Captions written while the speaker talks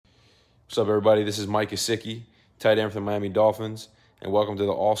What's up, everybody? This is Mike Gesicki, tight end for the Miami Dolphins, and welcome to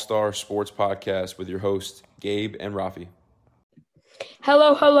the All-Star Sports Podcast with your hosts, Gabe and Rafi.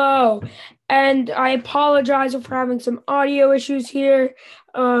 Hello. And I apologize for having some audio issues here.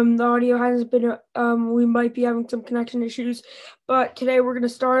 The audio hasn't been, we might be having some connection issues. But today we're going to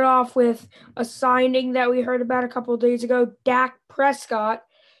start off with a signing that we heard about a couple of days ago, Dak Prescott.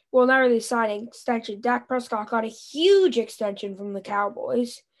 Well, not really signing, extension. Dak Prescott got a huge extension from the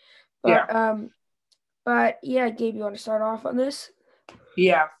Cowboys. But Gabe, you want to start off on this?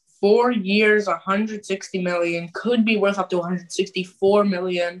 Yeah, 4 years, $160 million, could be worth up to $164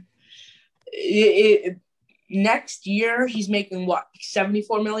 million. Next year, he's making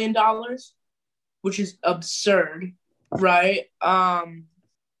 $74 million, which is absurd, right? The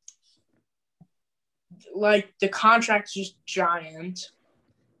contract's just giant.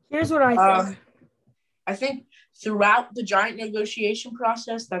 Here's what I think. I think throughout the giant negotiation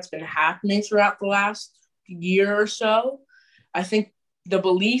process that's been happening throughout the last year or so, I think the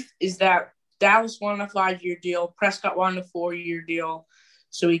belief is that Dallas wanted a 5-year deal, Prescott wanted a 4-year deal,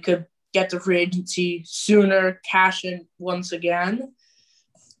 so he could get to free agency sooner, cash in once again.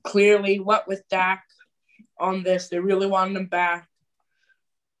 Clearly went with Dak on this. They really wanted him back.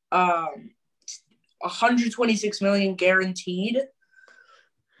 $126 million guaranteed.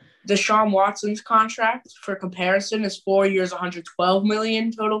 Deshaun Watson's contract, for comparison, is 4 years, $112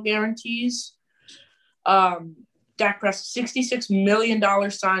 million total guarantees. Dak Prescott, $66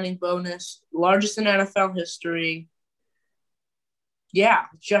 million signing bonus, largest in NFL history. Yeah,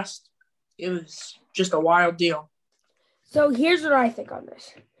 it was just a wild deal. So here's what I think on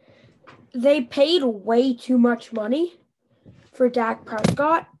this. They paid way too much money for Dak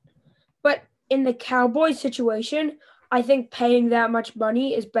Prescott, but in the Cowboys situation, I think paying that much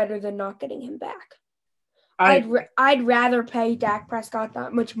money is better than not getting him back. I'd rather pay Dak Prescott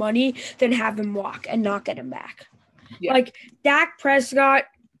that much money than have him walk and not get him back. Yeah. Dak Prescott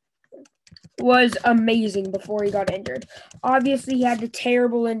was amazing before he got injured. Obviously, he had the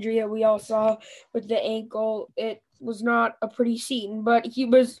terrible injury that we all saw with the ankle. It was not a pretty scene, but he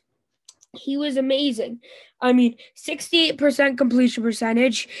was amazing. I mean, 68% completion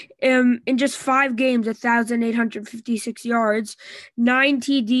percentage in just 5 games, 1,856 yards, 9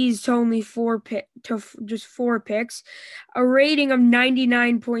 TDs to only 4 picks, a rating of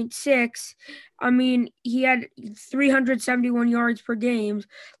 99.6. I mean, he had 371 yards per game.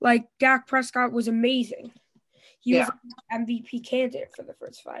 Dak Prescott was amazing. He was an MVP candidate for the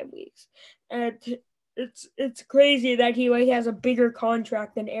first 5 weeks. And it's crazy that he has a bigger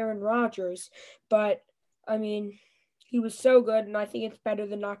contract than Aaron Rodgers, but I mean, he was so good, and I think it's better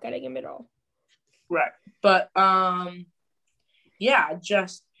than not getting him at all. Right, but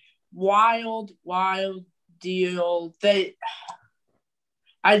just wild deal. He'll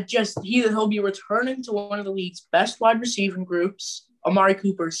be returning to one of the league's best wide receiving groups: Amari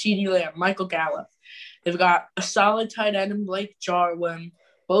Cooper, CeeDee Lamb, Michael Gallup. They've got a solid tight end in Blake Jarwin.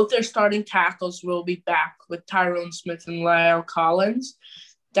 Both their starting tackles will be back with Tyrone Smith and La'el Collins.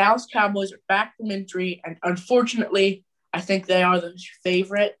 Dallas Cowboys are back from injury, and unfortunately, I think they are the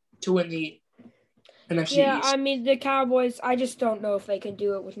favorite to win the NFC East. Yeah, I mean, the Cowboys, I just don't know if they can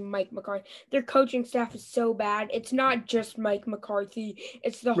do it with Mike McCarthy. Their coaching staff is so bad. It's not just Mike McCarthy.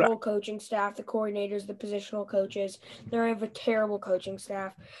 It's the whole coaching staff, the coordinators, the positional coaches. They have a terrible coaching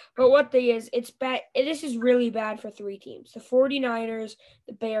staff. But it's bad. This is really bad for 3 teams: the 49ers,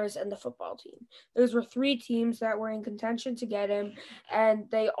 the Bears, and the football team. Those were 3 teams that were in contention to get him, and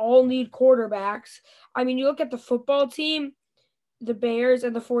they all need quarterbacks. I mean, you look at the football team, the Bears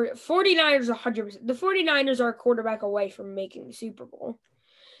and the 49ers 100%. The 49ers are a quarterback away from making the Super Bowl.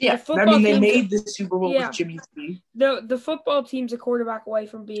 Yeah, they made the Super Bowl with Jimmy G. The football team's a quarterback away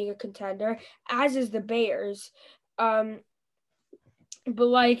from being a contender, as is the Bears. But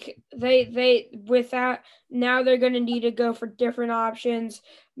they with that, now they're going to need to go for different options,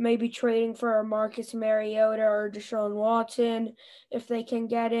 maybe trading for a Marcus Mariota or Deshaun Watson if they can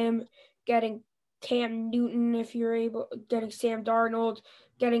get him, getting Cam Newton if you're able, getting Sam Darnold,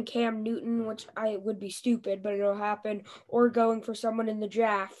 getting Cam Newton, which I would be stupid, but it'll happen, or going for someone in the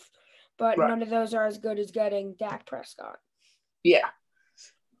draft. But none of those are as good as getting Dak Prescott. Yeah.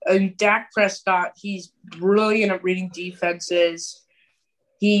 And Dak Prescott, he's brilliant at reading defenses.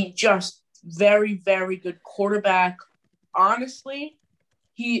 He just very, very good quarterback. Honestly,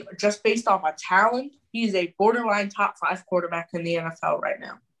 he just based off of talent, he's a borderline top 5 quarterback in the NFL right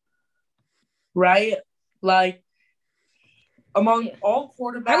now. Right? Among all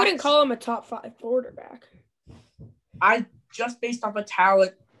quarterbacks, I wouldn't call him a top 5 quarterback. I just based off of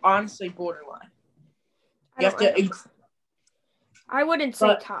talent, honestly, borderline. I wouldn't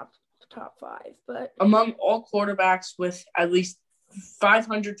say top top 5. But among all quarterbacks with at least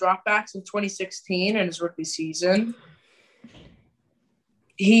 500 dropbacks in 2016 in his rookie season,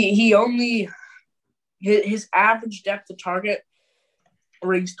 his average depth of target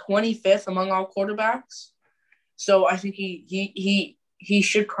ranks 25th among all quarterbacks. So I think he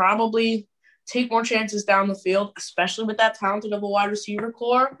should probably take more chances down the field, especially with that talented of a wide receiver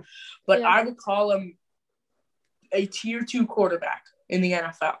core. But I would call him a tier 2 quarterback in the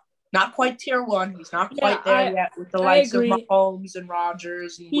NFL. Not quite tier 1. He's not quite there yet with the likes of Mahomes and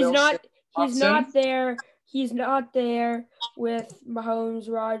Rodgers and Wilson. He's not there. He's not there with Mahomes,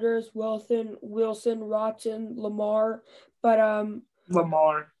 Rodgers, Wilson, Watson, Lamar. But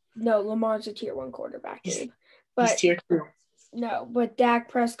Lamar. No, Lamar's a tier 1 quarterback. He's tier 2. No, but Dak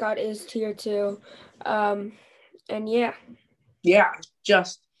Prescott is tier 2. And yeah. Yeah,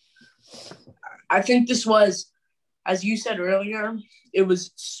 I think this was, as you said earlier, it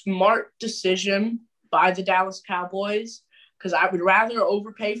was smart decision by the Dallas Cowboys, because I would rather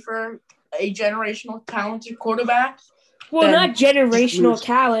overpay for a generational talented quarterback. Well, not generational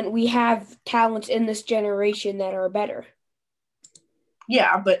talent. We have talents in this generation that are better.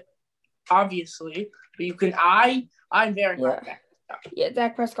 Yeah, but obviously, I'm very high on Dak Prescott. Yeah,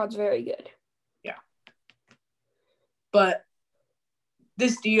 Dak Prescott's very good. Yeah. But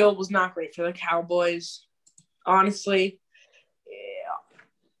this deal was not great for the Cowboys. Honestly,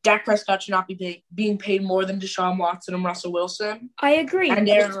 Dak Prescott should not be being paid more than Deshaun Watson and Russell Wilson. I agree. And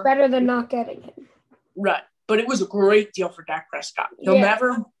it's better than not getting him. Right. But it was a great deal for Dak Prescott. He'll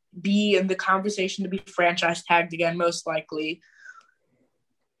never be in the conversation to be franchise tagged again, most likely.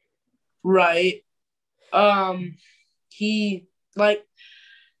 Right.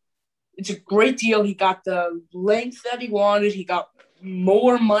 It's a great deal. He got the length that he wanted. He got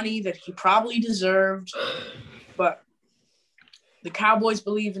more money that he probably deserved. But the Cowboys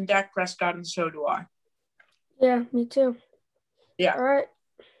believe in Dak Prescott, and so do I. Yeah, me too. Yeah. All right.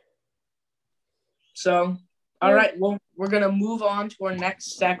 So, all right. Well, we're going to move on to our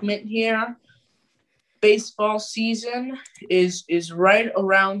next segment here. Baseball season is right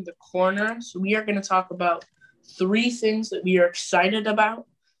around the corner. So we are going to talk about 3 things that we are excited about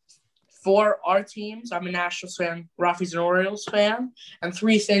for our teams. I'm a Nationals fan. Rafi's an Orioles fan. And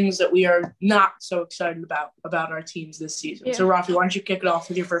 3 things that we are not so excited about our teams this season. Yeah. So, Rafi, why don't you kick it off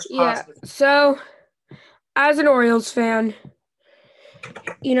with your first positive? Yeah. So, as an Orioles fan,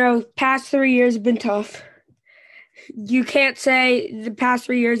 past 3 years have been tough. You can't say the past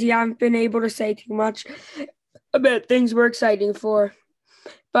 3 years you haven't been able to say too much about things we're excited for.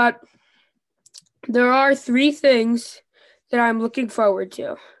 But there are 3 things that I'm looking forward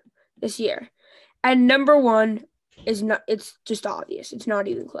to this year. And number 1 it's just obvious. It's not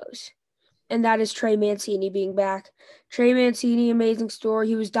even close. And that is Trey Mancini being back. Trey Mancini, amazing story.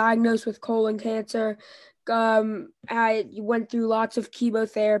 He was diagnosed with colon cancer. I went through lots of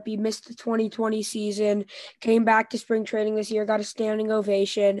chemotherapy, missed the 2020 season, came back to spring training this year, got a standing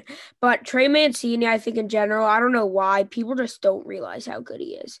ovation. But Trey Mancini, I think in general, I don't know why, people just don't realize how good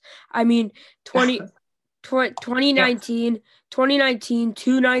he is. I mean, 2019,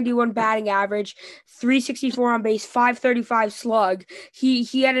 291 batting average, 364 on base, 535 slug.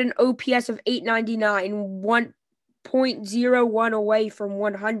 He had an OPS of 899, 1.01 away from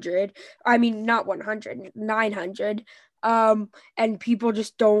 100. I mean, not 100, 900. And people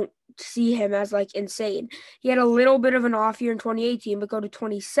just don't see him as insane. He had a little bit of an off year in 2018, but go to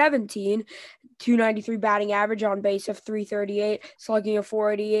 2017, 293 batting average, on base of 338, slugging of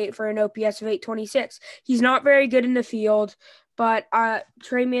 488 for an OPS of 826. He's not very good in the field, but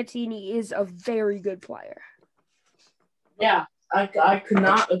Trey Mancini is a very good player. Yeah, I could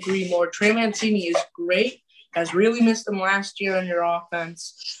not agree more. Trey Mancini is great. Guys really missed him last year in your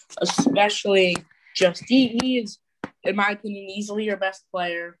offense, especially he is, in my opinion, easily your best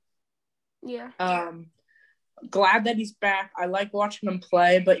player. Yeah. Glad that he's back. I like watching him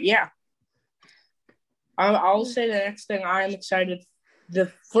play, but yeah. I'll say the next thing the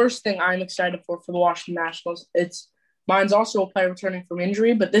first thing I'm excited for the Washington Nationals, mine's also a player returning from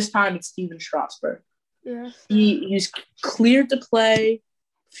injury, but this time it's Steven Strasburg. Yeah. He's cleared to play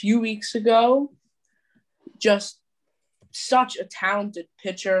a few weeks ago. Just such a talented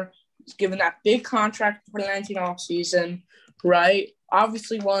pitcher. He's given that big contract for the 2019 offseason, right?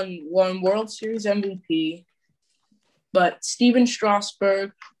 Obviously won World Series MVP. But Steven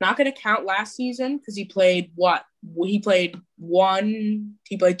Strasburg, not going to count last season because he played what? He played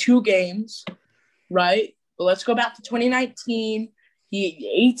 2 games, right? But let's go back to 2019.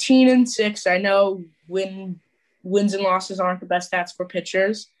 He 18-6. I know wins and losses aren't the best stats for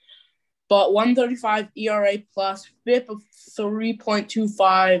pitchers. But 135 ERA plus, FIP of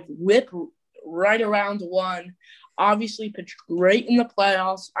 3.25, WHIP right around 1. Obviously pitched great in the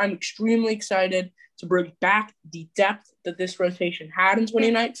playoffs. I'm extremely excited to bring back the depth that this rotation had in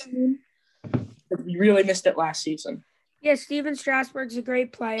 2019. We really missed it last season. Yeah, Steven Strasburg's a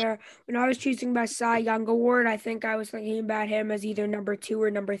great player. When I was choosing my Cy Young Award, I think I was thinking about him as either number 2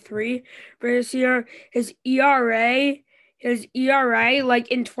 or number 3 for this year. His ERA, like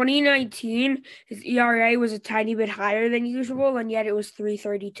in 2019, his ERA was a tiny bit higher than usual, and yet it was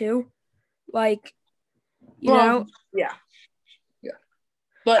 3.32. Like, you know? Yeah.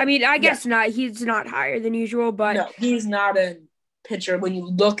 But I mean, I guess not. He's not higher than usual, but no, he's not a pitcher. When you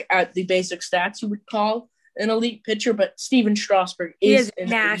look at the basic stats, you would call an elite pitcher, but Steven Strasburg is an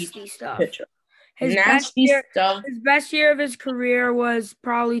nasty elite stuff. pitcher. His best year of his career was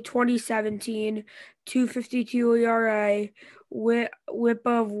probably 2017, 2.52 ERA, whip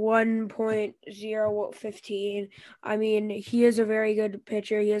of 1.015. I mean, he is a very good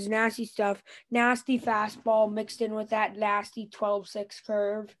pitcher. He has nasty stuff, nasty fastball mixed in with that nasty 12-6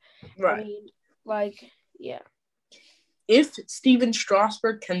 curve. Right. I mean, yeah. If Steven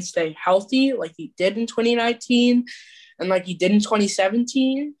Strasburg can stay healthy like he did in 2019 and like he did in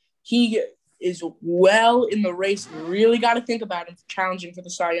 2017, he is well in the race. You really got to think about him challenging for the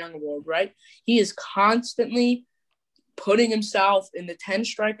Cy Young Award, right? He is constantly putting himself in the 10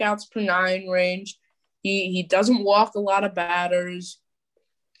 strikeouts per 9 range. He doesn't walk a lot of batters,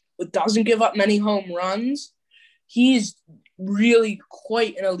 doesn't give up many home runs. He's really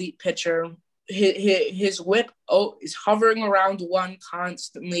quite an elite pitcher. His whip is hovering around 1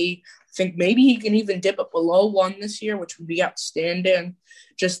 constantly. I think maybe he can even dip up below 1 this year, which would be outstanding.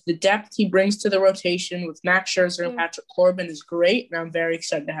 Just the depth he brings to the rotation with Max Scherzer and Patrick Corbin is great, and I'm very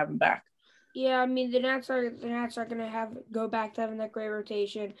excited to have him back. Yeah, I mean the Nats are going to go back to having that great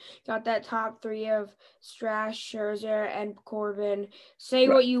rotation. Got that top 3 of Strash, Scherzer, and Corbin. Say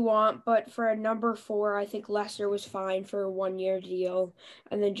what you want, but for a number 4, I think Lester was fine for a 1-year deal,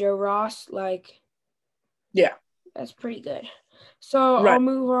 and then Joe Ross, that's pretty good. So I'll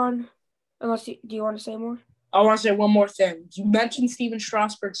move on. Unless do you want to say more? I want to say one more thing. You mentioned Steven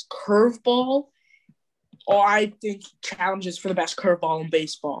Strasburg's curveball. I think he challenges for the best curveball in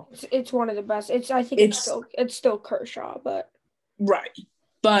baseball. It's one of the best. It's still Kershaw, but right.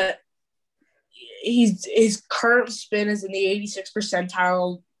 But his curve spin is in the 86th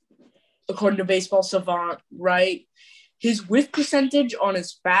percentile according to Baseball Savant, right? His whiff percentage on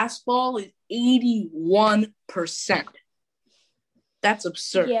his fastball is 81%. That's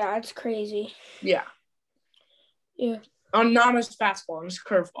absurd. Yeah, it's crazy. Yeah. Yeah. Not on his fastball, on his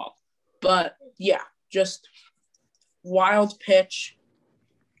curveball. But yeah. Just wild pitch.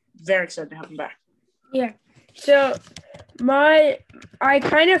 Very excited to have him back. Yeah. So I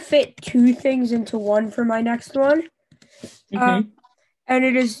kind of fit 2 things into one for my next one. And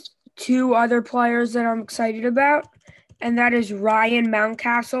it is 2 other players that I'm excited about. And that is Ryan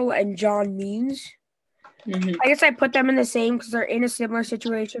Mountcastle and John Means. I guess I put them in the same because they're in a similar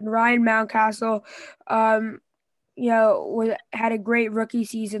situation. Ryan Mountcastle, had a great rookie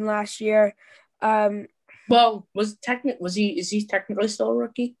season last year. Is he technically still a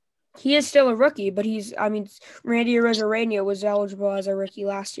rookie? He is still a rookie, but Randy Arozarena was eligible as a rookie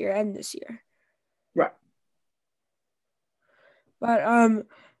last year and this year. Right. But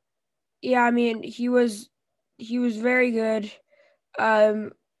he was very good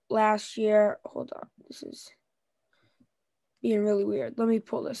last year. Hold on. This is being really weird. Let me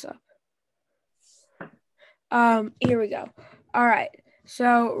pull this up. Here we go. All right.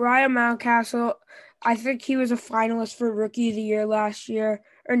 So Ryan Mountcastle, I think he was a finalist for Rookie of the Year last year.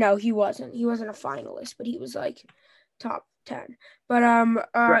 Or no, he wasn't. He wasn't a finalist, but he was top 10. But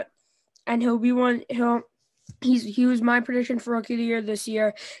and he'll be one. He was my prediction for Rookie of the Year this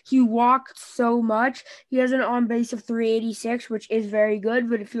year. He walked so much. He has an on base of 386, which is very good,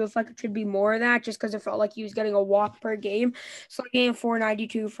 but it feels like it should be more of that just because it felt like he was getting a walk per game. So game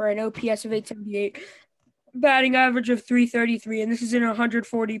 492 for an OPS of 878. Batting average of 333, and this is in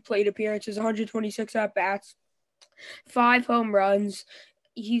 140 plate appearances, 126 at-bats, 5 home runs.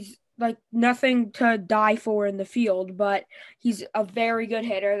 He's nothing to die for in the field, but he's a very good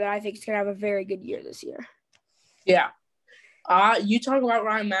hitter that I think is going to have a very good year this year. Yeah. You talk about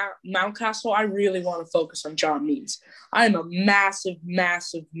Ryan Mountcastle, I really want to focus on John Means. I am a massive,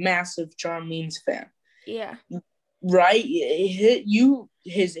 massive, massive John Means fan. Yeah. Right?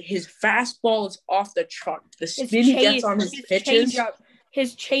 His fastball is off the chart. The spin he gets on his pitches.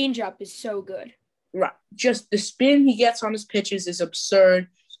 His changeup is so good. Right. Just the spin he gets on his pitches is absurd.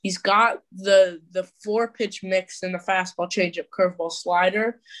 He's got the 4-pitch mix and the fastball, changeup, curveball,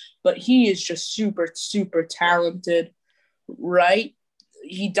 slider, but he is just super, super talented, right?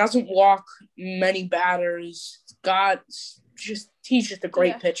 He doesn't walk many batters. He's just a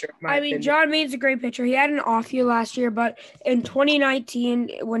great pitcher. In my opinion. John Means a great pitcher. He had an off year last year, but in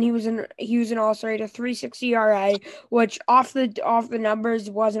 2019, when he was an All-Star, he had a 3.60 ERA, which off the numbers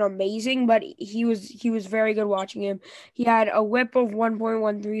wasn't amazing, but he was very good watching him. He had a WHIP of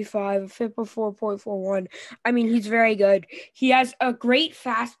 1.135, a FIP of 4.41. I mean, he's very good. He has a great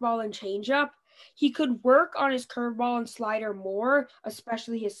fastball and changeup. He could work on his curveball and slider more,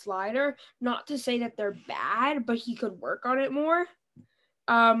 especially his slider. Not to say that they're bad, but he could work on it more.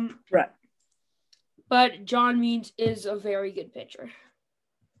 Right. But John Means is a very good pitcher.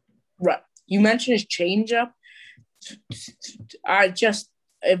 Right. You mentioned his changeup. Just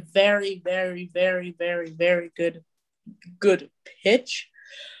a very, very, very, very, very good pitch.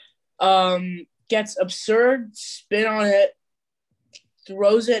 Gets absurd spin on it.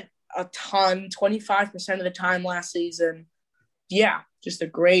 Throws it a ton, 25% of the time last season. Yeah, just a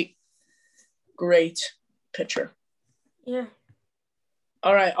great pitcher. Yeah.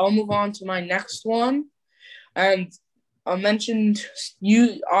 All right, I'll move on to my next one. And I mentioned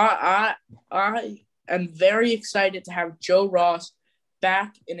I am very excited to have Joe Ross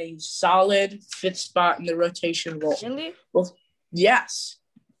back in a solid fifth spot in the rotation role. Really? Well, yes.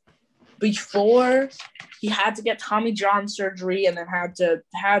 Before he had to get Tommy John surgery and then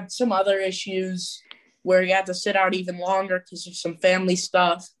had some other issues where he had to sit out even longer because of some family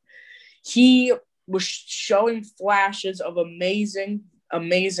stuff. He was showing flashes of amazing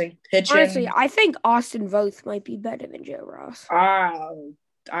pitching. Honestly, I think Austin Voth might be better than Joe Ross.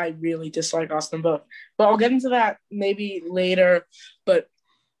 I really dislike Austin Voth. But I'll get into that maybe later. But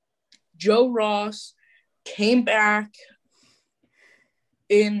Joe Ross came back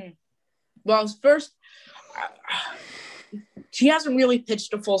first, he hasn't really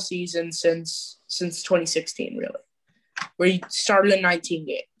pitched a full season since 2016, really, where he started in 19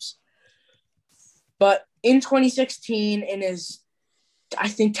 games. But in 2016, I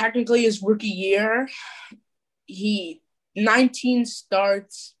think technically his rookie year, he 19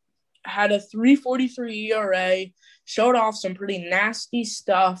 starts, had a 3.43 ERA, showed off some pretty nasty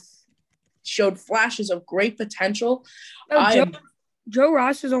stuff, showed flashes of great potential. Joe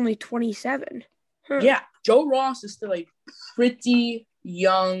Ross is only 27. Yeah, Joe Ross is still a pretty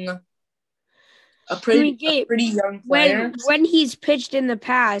young young player. When he's pitched in the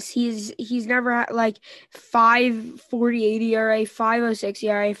past, he's never had like 5.48 ERA, 5.06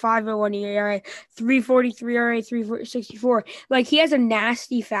 ERA, 5.01 ERA, 3.43 ERA, 3.64. Like he has a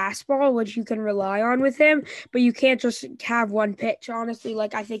nasty fastball which you can rely on with him, but you can't just have one pitch. Honestly,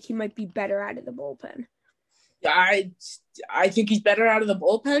 like I think he might be better out of the bullpen. I think he's better out of the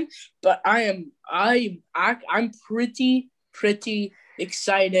bullpen, but I'm pretty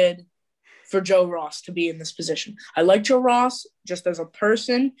excited for Joe Ross to be in this position. I like Joe Ross just as a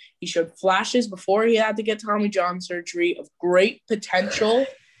person. He showed flashes before he had to get Tommy John surgery of great potential.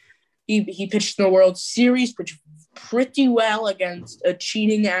 He pitched in the World Series, pitched pretty well against a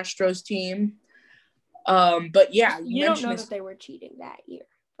cheating Astros team. But yeah, you don't know that they were cheating that year,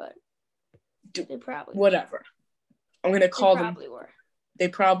 but they probably whatever. I'm gonna call them. They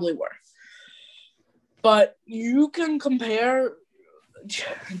probably were. But you can compare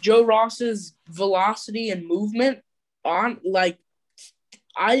Joe Ross's velocity and movement on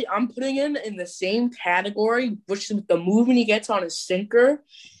I'm putting in the same category, which is the movement he gets on his sinker,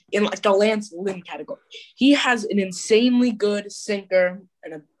 in like the Lance Lynn category. He has an insanely good sinker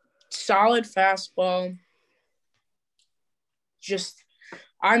and a solid fastball.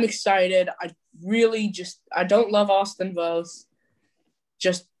 I'm excited. I don't love Austin Voth.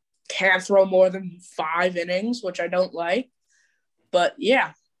 Just can't throw more than 5 innings, which I don't like. But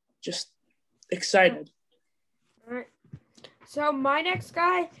yeah, just excited. All right. So my next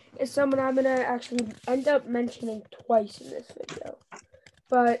guy is someone I'm going to actually end up mentioning twice in this video.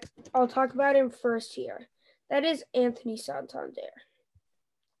 But I'll talk about him first here. That is Anthony Santander.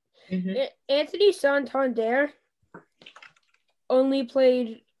 Mm-hmm. Anthony Santander only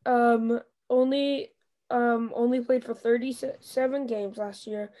played for 37 games last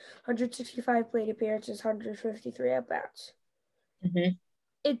year, 165 plate appearances, 153 at-bats. Mm-hmm.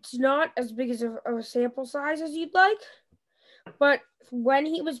 It's not as big of a sample size as you'd like, but when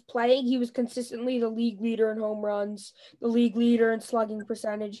he was playing, he was consistently the league leader in home runs, the league leader in slugging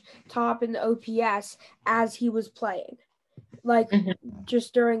percentage, top in the OPS as he was playing.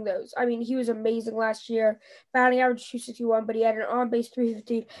 just during those. I mean, he was amazing last year. Batting average 261, but he had an on-base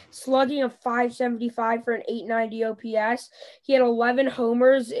 315, slugging of 575 for an 890 OPS. He had 11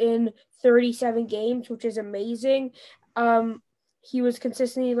 homers in 37 games, which is amazing. He was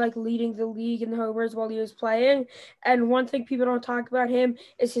consistently leading the league in the homers while he was playing. And one thing people don't talk about him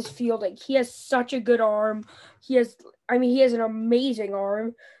is his fielding. He has such a good arm. He has an amazing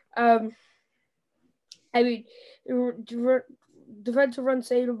arm. Defensive run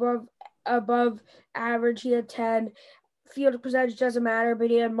saved above average. He had 10. Field percentage doesn't matter,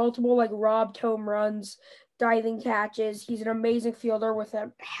 but he had multiple robbed home runs, diving catches. He's an amazing fielder with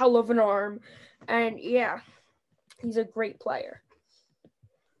a hell of an arm, and yeah, he's a great player.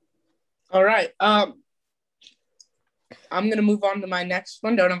 All right. I'm gonna move on to my next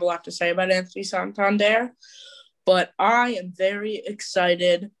one. Don't have a lot to say about Anthony Santander, but I am very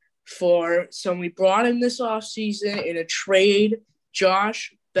excited for someone we brought in this offseason in a trade,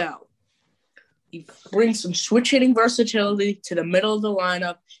 Josh Bell. He brings some switch hitting versatility to the middle of the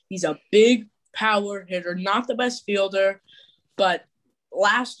lineup. He's a big power hitter, not the best fielder, but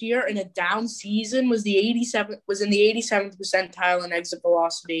last year in a down season was in the 87th percentile in exit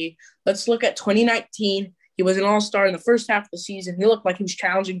velocity. Let's look at 2019. He was an all-star in the first half of the season. He looked like he was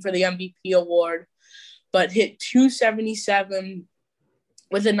challenging for the MVP award, but hit 277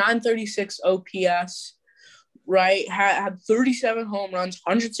 with a 936 OPS, right? Had 37 home runs,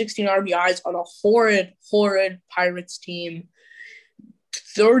 116 RBIs on a horrid Pirates team,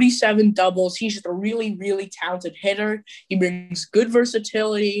 37 doubles. He's just a really, really talented hitter. He brings good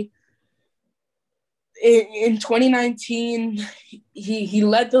versatility. In 2019, he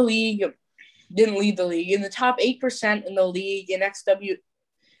led the league, didn't lead the league, in the top 8% in the league in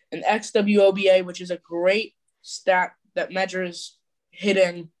XWOBA, which is a great stat that measures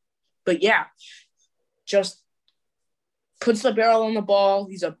hitting. But yeah, just puts the barrel on the ball.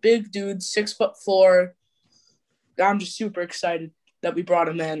 He's a big dude, 6'4". I'm just super excited that we brought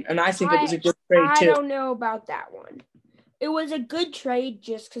him in, and I think it was a good trade too. I don't know about that one. It was a good trade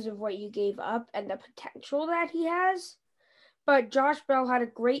just because of what you gave up and the potential that he has. But Josh Bell had a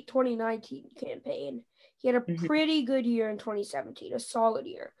great 2019 campaign. He had a pretty good year in 2017, a solid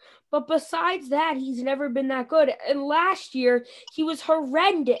year. But besides that, he's never been that good. And last year, he was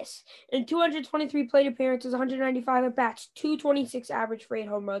horrendous. In 223 plate appearances, 195 at-bats, 226 average for 8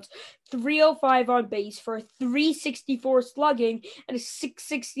 home runs, 305 on base for a 364 slugging, and a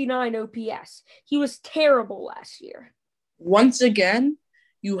 669 OPS. He was terrible last year. Once again,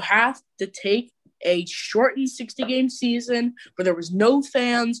 you have to take a shortened 60-game season where there was no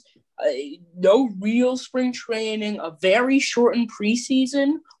fans, no real spring training, a very shortened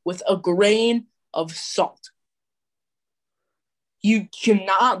preseason with a grain of salt. You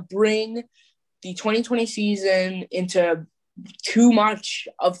cannot bring the 2020 season into too much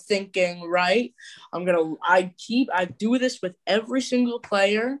of thinking, right? I do this with every single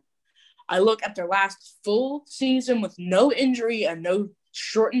player. I look at their last full season with no injury and no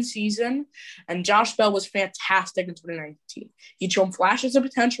shortened season, and Josh Bell was fantastic in 2019. He'd shown flashes of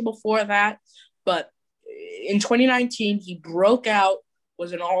potential before that, but in 2019, he broke out,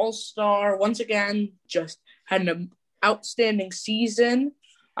 was an all-star once again, just had an outstanding season.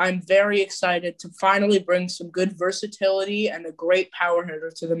 I'm very excited to finally bring some good versatility and a great power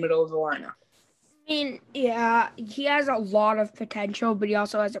hitter to the middle of the lineup. I mean, yeah, he has a lot of potential, but he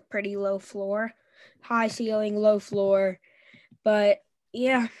also has a pretty low floor. High ceiling, low floor. But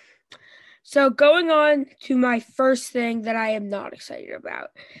yeah. So going on to my first thing that I am not excited about.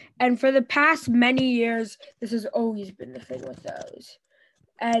 And for the past many years, this has always been the thing with those.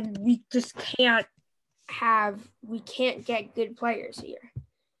 And we just can't get good players here.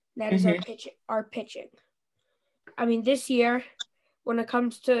 That is our pitching. I mean, this year, when it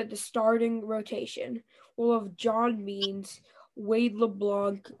comes to the starting rotation, we'll have John Means, Wade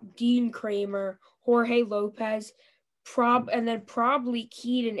LeBlanc, Dean Kramer, Jorge Lopez, and then probably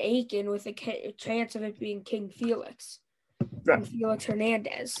Keaton Aiken with a chance of it being King Felix. And Felix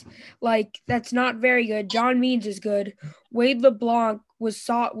Hernandez. That's not very good. John Means is good. Wade LeBlanc was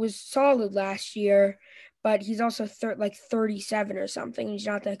solid last year, but he's also 37 or something. He's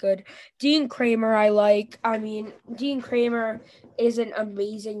not that good. Dean Kramer I like. I mean, Dean Kramer isn't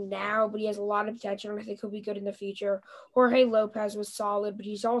amazing now, but he has a lot of potential, and I think he'll be good in the future. Jorge Lopez was solid, but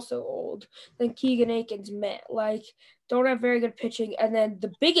he's also old. Then Keegan Aiken's don't have very good pitching. And then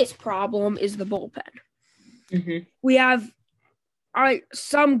the biggest problem is the bullpen. We have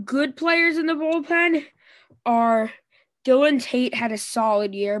some good players in the bullpen are Dylan Tate had a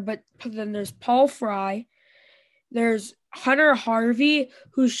solid year, but then there's Paul Fry. There's Hunter Harvey,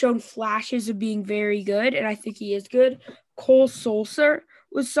 who's shown flashes of being very good, and I think he is good. Cole Sulser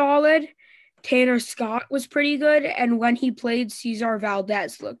was solid. Tanner Scott was pretty good. And when he played, Cesar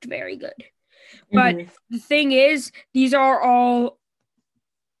Valdez looked very good. But the thing is, these are all –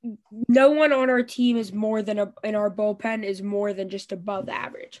 no one on our team is more than in our bullpen is more than just above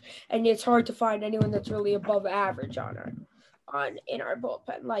average. And it's hard to find anyone that's really above average in our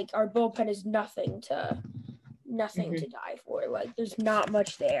bullpen. Like, our bullpen is nothing to die for. Like, there's not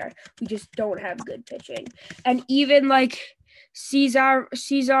much there. We just don't have good pitching. And even like Cesar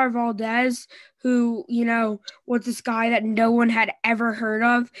Valdez, who, was this guy that no one had ever heard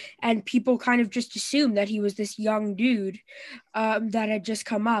of, and people kind of just assumed that he was this young dude that had just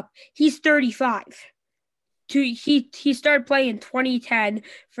come up. He's 35. He started playing in 2010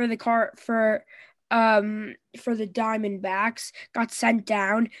 for the Diamondbacks, got sent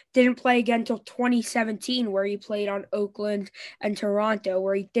down, didn't play again until 2017, where he played on Oakland and Toronto,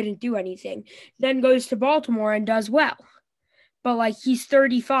 where he didn't do anything. Then goes to Baltimore and does well. But, like, he's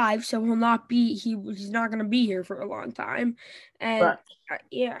 35, so he's not going to be here for a long time. And,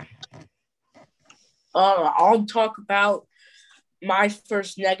 yeah. I'll talk about my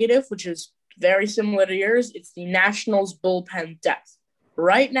first negative, which is very similar to yours. It's the Nationals' bullpen depth.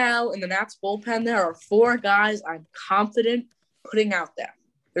 Right now, in the Nats bullpen, there are 4 guys I'm confident putting out there.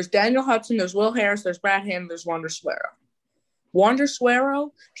 There's Daniel Hudson, there's Will Harris, there's Brad Hand, there's Wander Suero. Wander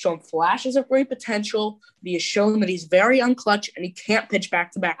Suero shown flashes of great potential, but he has shown that he's very unclutch and he can't pitch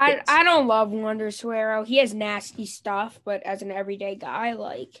back-to-back days. I don't love Wander Suero. He has nasty stuff, but as an everyday guy,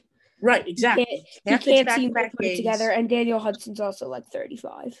 like... Right, exactly. He can't seem to put it together, and Daniel Hudson's also, like,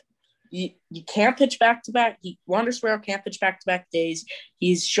 35. You can't pitch back-to-back. Wander Suero can't pitch back-to-back days.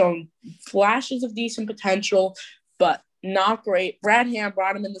 He's shown flashes of decent potential, but not great. Brad Hand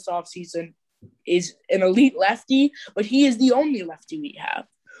brought him in this offseason, is an elite lefty, but he is the only lefty we have,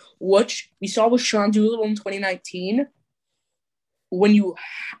 which we saw with Sean Doolittle in 2019. When you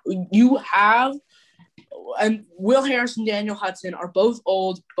have – and Will Harris and Daniel Hudson are both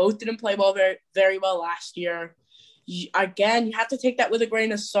old, both didn't play well very, very well last year. Again, you have to take that with a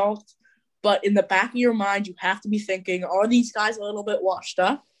grain of salt, but in the back of your mind, you have to be thinking, are these guys a little bit washed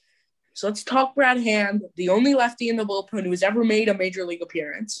up? So let's talk Brad Hand, the only lefty in the bullpen who has ever made a major league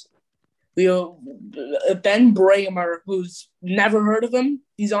appearance. We have Ben Bramer, who's never heard of him.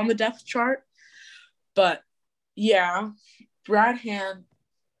 He's on the depth chart. But, yeah, Brad Hand,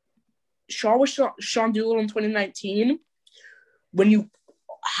 Sean Doolittle in 2019, when you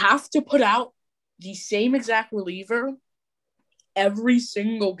have to put out the same exact reliever every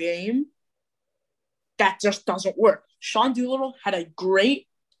single game, that just doesn't work. Sean Doolittle had a great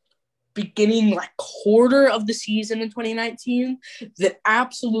beginning, like, quarter of the season in 2019 that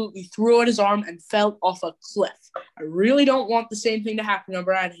absolutely threw out his arm and fell off a cliff. I really don't want the same thing to happen to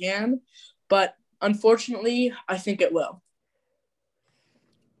Brad Hand, but unfortunately, I think it will.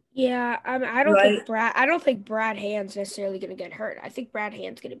 Yeah, I don't think Brad Hand's necessarily going to get hurt. I think Brad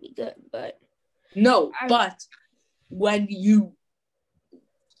Hand's going to be good, but but when you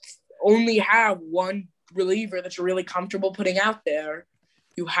only have one reliever that you're really comfortable putting out there,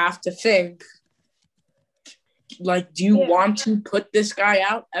 you have to think, like, do you want to put this guy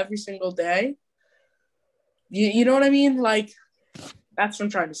out every single day? You know what I mean? Like, that's what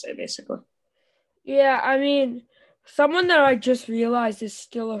I'm trying to say, basically. Yeah, I mean, someone that I just realized is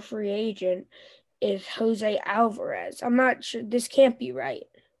still a free agent is Jose Alvarez. I'm not sure. This can't be right.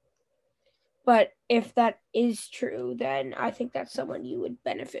 But if that is true, then I think that's someone you would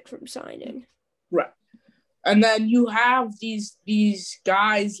benefit from signing. Right. And then you have these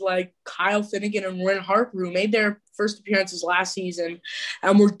guys like Kyle Finnegan and Ren Harper who made their first appearances last season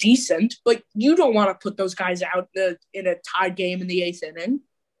and were decent, but you don't want to put those guys out in a tied game in the 8th inning.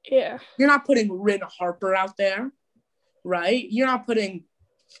 Yeah. You're not putting Ren Harper out there, right? You're not putting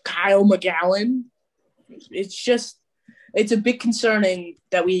Kyle McGowan. It's a bit concerning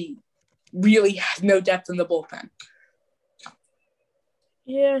that we really have no depth in the bullpen.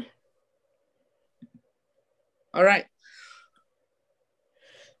 Yeah. All right.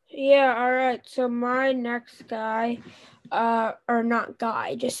 Yeah, all right. So my next guy, or not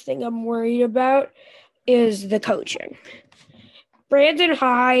guy, just thing I'm worried about is the coaching. Brandon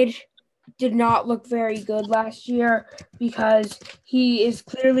Hyde did not look very good last year because he is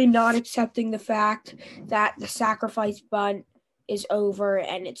clearly not accepting the fact that the sacrifice bunt is over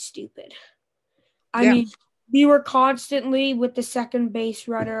and it's stupid. I mean, We were constantly with the second base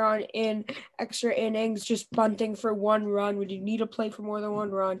runner on in extra innings, just bunting for one run when you need to play for more than one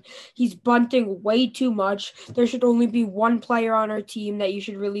run. He's bunting way too much. There should only be one player on our team that you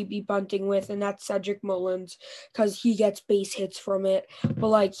should really be bunting with, and that's Cedric Mullins, because he gets base hits from it.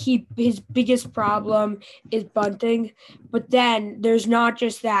 But his biggest problem is bunting. But then there's not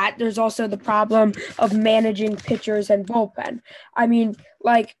just that. There's also the problem of managing pitchers and bullpen. I mean,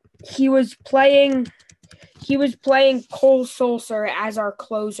 he was playing Cole Sulser as our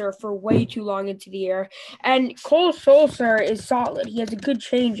closer for way too long into the year. And Cole Sulser is solid. He has a good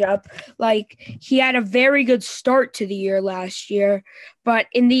changeup. He had a very good start to the year last year. But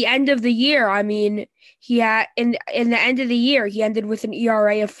in the end of the year, he ended with an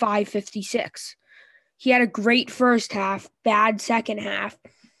ERA of 5.56. He had a great first half, bad second half.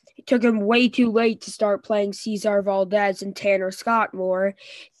 It took him way too late to start playing Cesar Valdez and Tanner Scott more.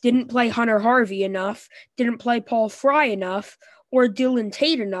 Didn't play Hunter Harvey enough. Didn't play Paul Fry enough or Dylan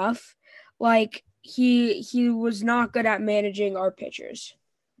Tate enough. He was not good at managing our pitchers.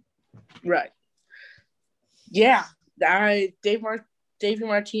 Right. Yeah. David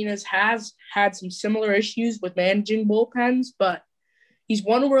Martinez has had some similar issues with managing bullpens, but he's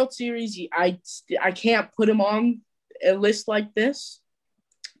won a World Series. I can't put him on a list like this.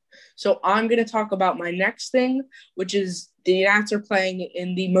 So I'm going to talk about my next thing, which is the Nats are playing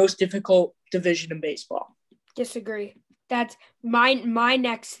in the most difficult division in baseball. Disagree. That's my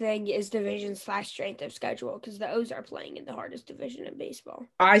next thing is division/strength of schedule, because the O's are playing in the hardest division in baseball.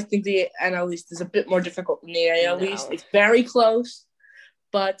 I think the NL East is a bit more difficult than the AL East. It's very close,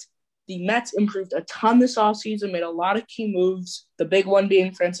 but the Mets improved a ton this offseason, made a lot of key moves, the big one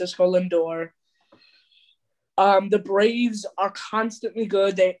being Francisco Lindor. The Braves are constantly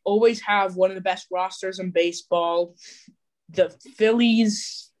good. They always have one of the best rosters in baseball. The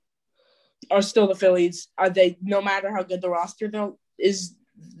Phillies are still the Phillies. No matter how good the roster is,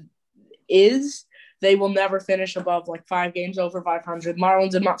 they will never finish above 5 games over 500.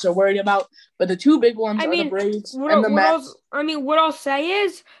 Marlins I'm not so worried about, but the two big ones are the Braves and the Mets. What I'll say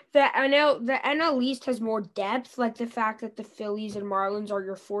is that the NL East has more depth, like the fact that the Phillies and Marlins are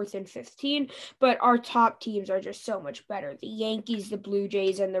your 4th and 15, but our top teams are just so much better. The Yankees, the Blue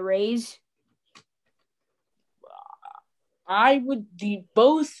Jays, and the Rays.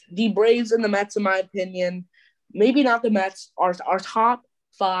 Both the Braves and the Mets, in my opinion, maybe not the Mets, are our top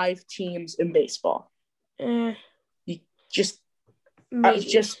 5 teams in baseball. Maybe,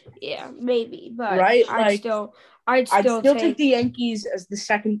 but right? I'd still take the Yankees as the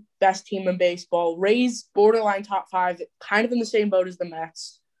second best team in baseball. Rays borderline top 5, kind of in the same boat as the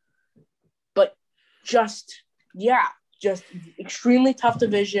Mets, but just extremely tough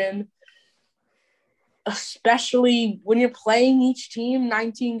division, especially when you're playing each team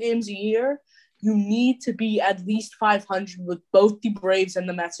 19 games a year. You need to be at least 500 with both the Braves and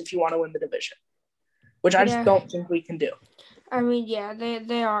the Mets if you want to win the division, which I just don't think we can do.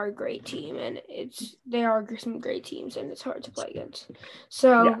 They are a great team, and they are some great teams, and it's hard to play against.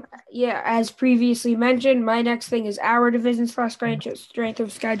 So, as previously mentioned, my next thing is our division/strength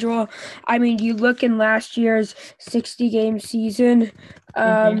of schedule. You look in last year's 60-game season,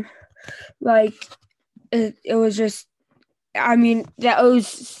 it was just, the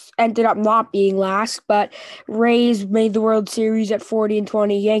O's ended up not being last, but Rays made the World Series at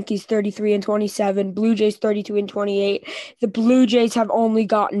 40-20, Yankees 33-27, Blue Jays 32-28. The Blue Jays have only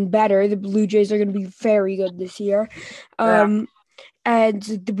gotten better. The Blue Jays are going to be very good this year. And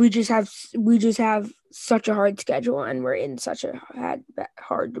we just have such a hard schedule, and we're in such a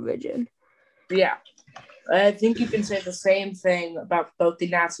hard division. Yeah. I think you can say the same thing about both the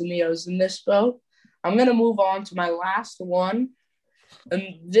Nats and the O's in this boat. I'm going to move on to my last one.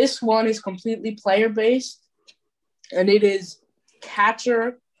 And this one is completely player-based, and it is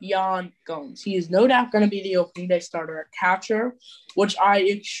catcher Yan Gomes. He is no doubt going to be the opening day starter at catcher, which I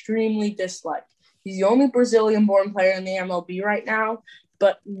extremely dislike. He's the only Brazilian-born player in the MLB right now,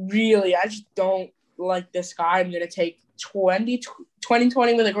 but really, I just don't like this guy. I'm going to take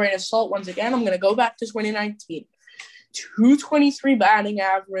 2020 with a grain of salt once again. I'm going to go back to 2019. 223 batting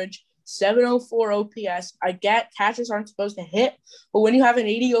average, 704 OPS. I get catchers aren't supposed to hit, but when you have an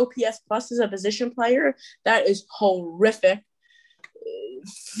 80 OPS plus as a position player, that is horrific.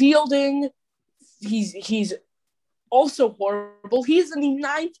 Fielding, he's also horrible. He's in the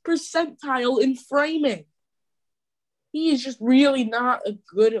 9th percentile in framing. He is just really not a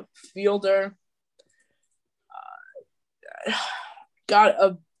good fielder. Got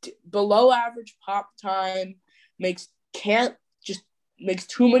a below average pop time, makes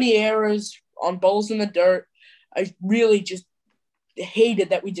too many errors on balls in the dirt. I really just hated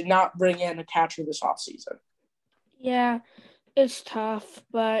that we did not bring in a catcher this offseason. Yeah, it's tough,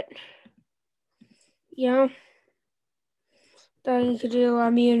 but nothing you could do. I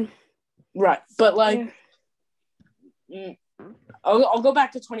mean, Right. But, yeah. I'll go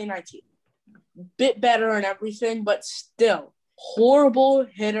back to 2019. Bit better and everything, but still horrible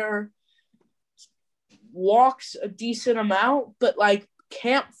hitter. Walks a decent amount, but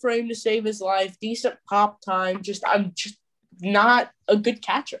can't frame to save his life. Decent pop time. I'm just not a good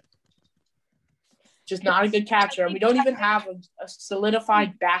catcher. Just not a good catcher, and we don't even have a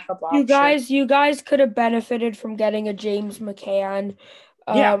solidified backup option. You guys could have benefited from getting a James McCann.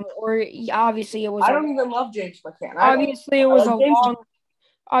 Yeah. Or obviously it was. I don't even love James McCann. Obviously it was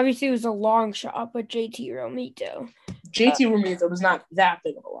a long shot, but JT Realmuto. JT Realmuto was not that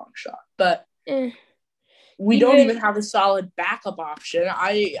big of a long shot, but we Even- don't even have a solid backup option.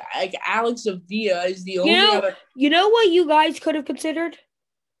 Alex Avila is the only other. You know what you guys could have considered?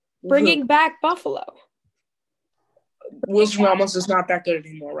 Bringing back Buffalo. Wilson Ramos is not that good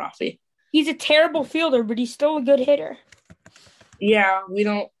anymore, Rafi. He's a terrible fielder, but he's still a good hitter. Yeah, we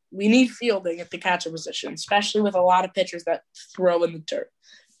need fielding at the catcher position, especially with a lot of pitchers that throw in the dirt.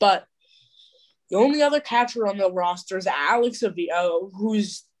 But the only other catcher on the roster is Alex Avila,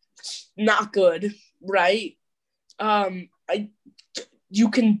 who's not good, right? You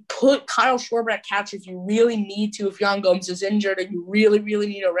can put Kyle Schwarber at catcher if you really need to, if Yan Gomes is injured and you really, really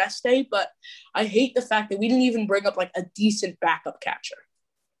need a rest day. But I hate the fact that we didn't even bring up a decent backup catcher.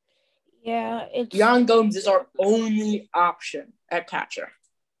 Yeah, Yan Gomes is our only option at catcher.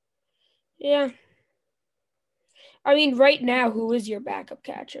 Yeah. I mean, right now, who is your backup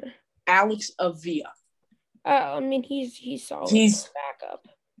catcher? Alex Avila. I mean, he's solid. He's backup.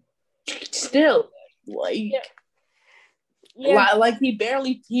 Still, Yeah.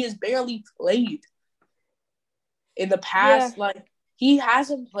 he has barely played in the past. Yeah. He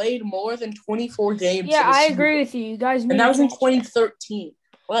hasn't played more than 24 games. Yeah, I agree with you. You guys, and that was in 2013.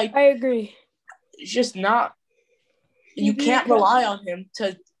 I agree. It's just not. You can't rely on him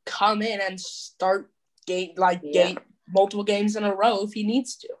to come in and start multiple games in a row if he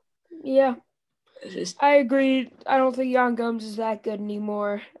needs to. Yeah. I agree. I don't think Yan Gomes is that good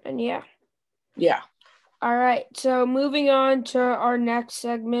anymore. And yeah. Yeah. All right. So moving on to our next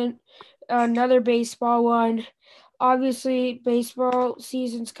segment, another baseball one. Obviously, baseball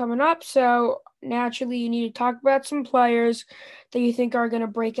season's coming up, so naturally you need to talk about some players that you think are going to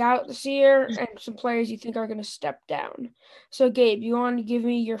break out this year and some players you think are going to step down. So, Gabe, you want to give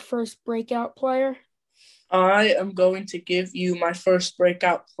me your first breakout player? I am going to give you my first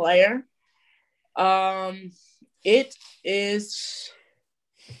breakout player. It is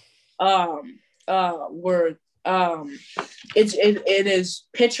it is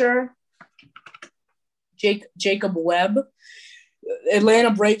pitcher Jacob Webb.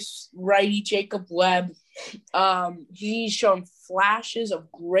 Atlanta Braves righty Jacob Webb. He's shown flashes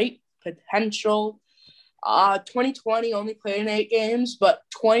of great potential. 2020 only played in 8 games, but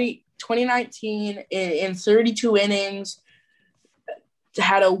 2019 in 32 innings,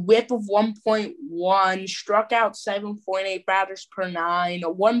 had a whip of 1.1, struck out 7.8 batters per 9, a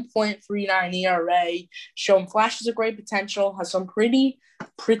 1.39 ERA, showing flashes of great potential, has some pretty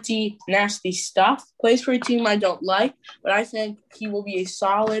nasty stuff. Plays for a team I don't like, but I think he will be a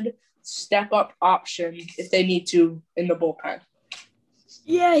solid step-up option if they need to in the bullpen.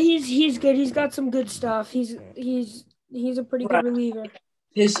 Yeah, he's good. He's got some good stuff. He's a pretty good reliever.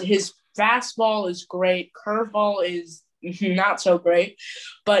 His fastball is great. Curveball is not so great,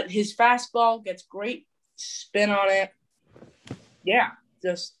 but his fastball gets great spin on it. Yeah.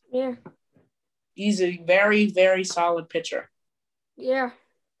 He's a very, very solid pitcher. Yeah.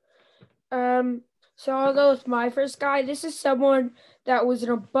 So I'll go with my first guy. This is someone that was an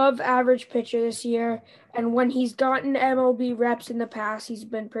above-average pitcher this year, and when he's gotten MLB reps in the past, he's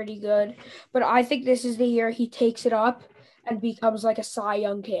been pretty good. But I think this is the year he takes it up and becomes like a Cy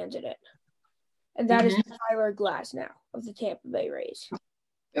Young candidate. And that is Tyler Glasnow of the Tampa Bay Rays.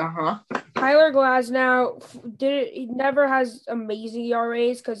 Tyler Glasnow he never has amazing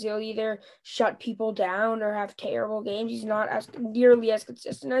ERAs because he'll either shut people down or have terrible games. He's not nearly as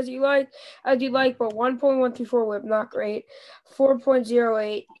consistent as you like, but 1.134 whip, not great.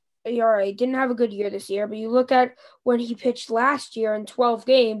 4.08 ERA. Didn't have a good year this year, but you look at when he pitched last year in 12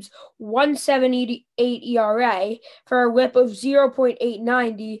 games, 178 ERA for a whip of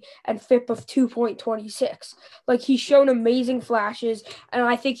 0.890 and FIP of 2.26. Like, he's shown amazing flashes, and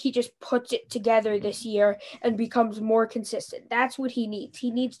I think he just puts it together this year and becomes more consistent. That's what he needs.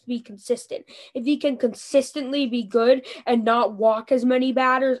 He needs to be consistent. If he can consistently be good and not walk as many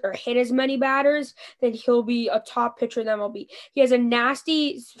batters or hit as many batters, then he'll be a top pitcher in MLB. He has a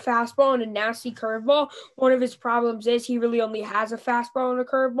nasty fastball and a nasty curveball. One of his problems is he really only has a fastball and a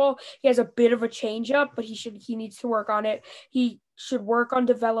curveball. He has a bit of a changeup, but he needs to work on it. He should work on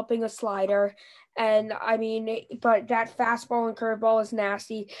developing a slider. And but that fastball and curveball is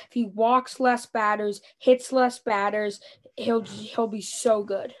nasty. If he walks less batters, hits less batters, he'll be so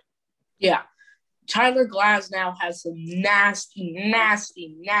good. Yeah. Tyler Glasnow has some nasty,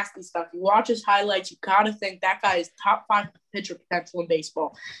 nasty, nasty stuff. You watch his highlights, you gotta think that guy is top 5 pitcher potential in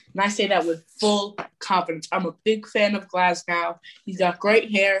baseball. And I say that with full confidence. I'm a big fan of Glasnow. He's got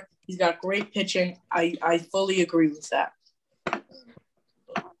great hair. He's got great pitching. I fully agree with that.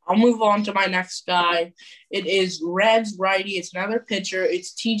 I'll move on to my next guy. It is Reds righty. It's another pitcher.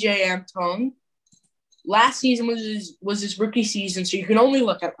 It's TJ Antone. Last season was his rookie season, so you can only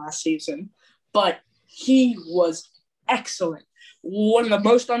look at last season. But he was excellent. One of the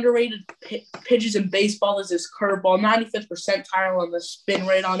most underrated pitches in baseball is his curveball, 95th percentile on the spin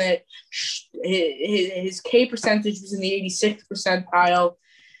rate on it. His K percentage was in the 86th percentile.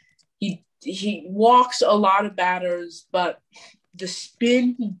 He walks a lot of batters, but the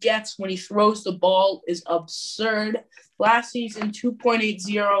spin he gets when he throws the ball is absurd. Last season,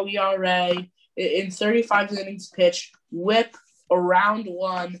 2.80 ERA in 35 innings pitched, whip around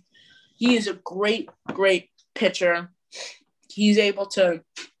 1. He is a great, great pitcher. He's able to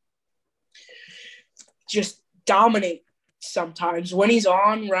just dominate sometimes. When he's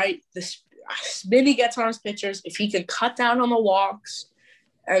on, right, the spin he gets on his pitchers, if he can cut down on the walks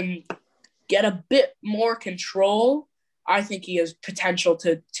and get a bit more control, I think he has potential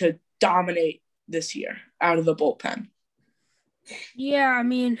to dominate this year out of the bullpen. Yeah,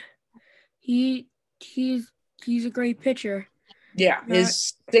 he's a great pitcher. Yeah,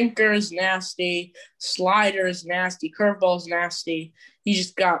 his sinker is nasty, slider is nasty, curveball is nasty. He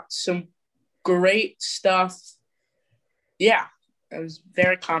just got some great stuff. Yeah, I was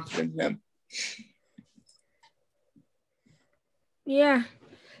very confident in him. Yeah.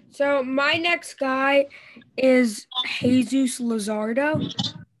 So my next guy is Jesus Luzardo.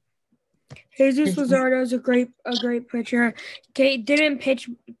 Jesus Luzardo is a great pitcher. Didn't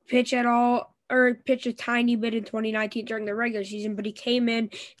pitch at all, or pitched a tiny bit in 2019 during the regular season, but he came in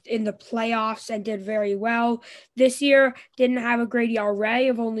the playoffs and did very well. This year, didn't have a great ERA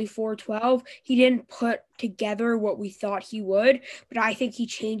of only 4.12. He didn't put together what we thought he would, but I think he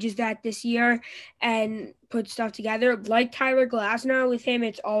changes that this year and puts stuff together. Like Tyler Glasnow, with him,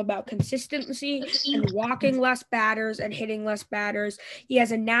 it's all about consistency and walking less batters and hitting less batters. He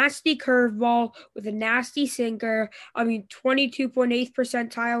has a nasty curveball with a nasty sinker. 22.8th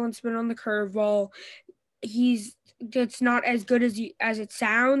percentile and spin on the curveball. It's not as good as it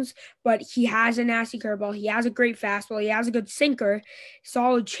sounds, but he has a nasty curveball. He has a great fastball. He has a good sinker,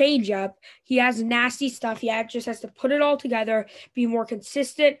 solid changeup. He has nasty stuff. He just has to put it all together, be more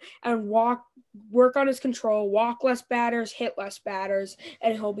consistent, and work on his control, walk less batters, hit less batters,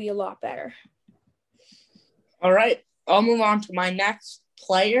 and he'll be a lot better. All right, I'll move on to my next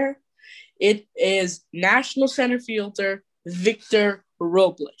player. It is National center fielder Victor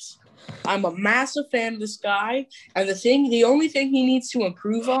Robles. I'm a massive fan of this guy, and the only thing he needs to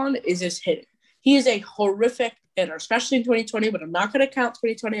improve on is his hitting. He is a horrific hitter, especially in 2020, but I'm not going to count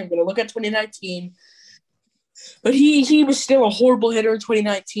 2020. I'm going to look at 2019. But he was still a horrible hitter in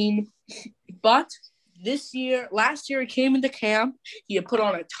 2019. But last year, he came into camp. He had put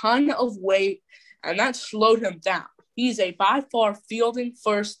on a ton of weight, and that slowed him down. He's a by far fielding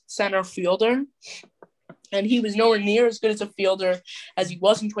first center fielder. And he was nowhere near as good as a fielder as he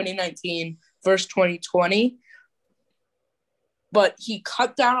was in 2019 versus 2020. But he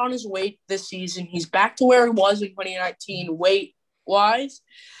cut down on his weight this season. He's back to where he was in 2019 weight-wise.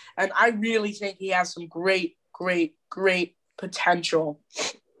 And I really think he has some great, great, great potential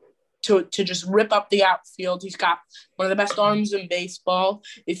to just rip up the outfield. He's got one of the best arms in baseball.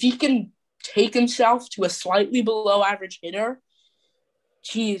 If he can take himself to a slightly below average hitter,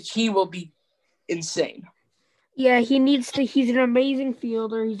 he will be insane. Yeah, he's an amazing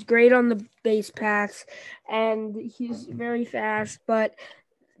fielder. He's great on the base paths, and he's very fast, but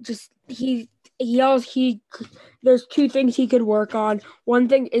just there's two things he could work on. One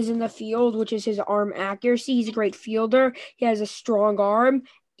thing is in the field, which is his arm accuracy. He's a great fielder. He has a strong arm.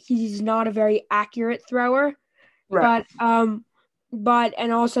 He's not a very accurate thrower. Right.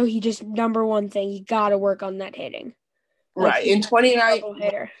 and also he just number one thing, he got to work on that hitting. Right. In 29,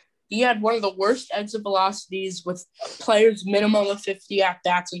 hitter. he had one of the worst exit velocities with players minimum of 50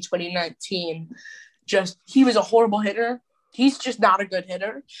 at-bats in 2019. He was a horrible hitter. He's just not a good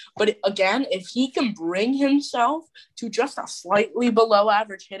hitter. But again, if he can bring himself to just a slightly below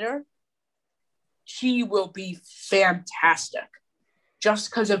average hitter, he will be fantastic. Just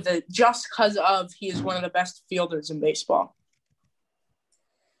because of he is one of the best fielders in baseball.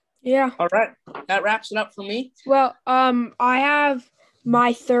 Yeah. All right. That wraps it up for me. Well, I have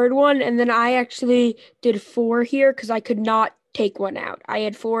my third one, and then I actually did 4 here because I could not take one out. I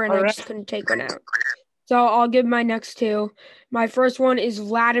had 4, and I just couldn't take one out. So I'll give my next 2. My first one is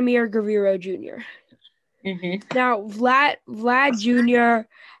Vladimir Guerrero Jr. Mm-hmm. Now, Vlad Jr.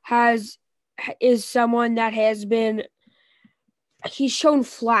 is someone that has been – he's shown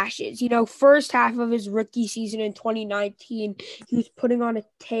flashes. First half of his rookie season in 2019, he was putting on a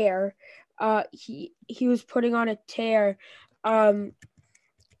tear. He was putting on a tear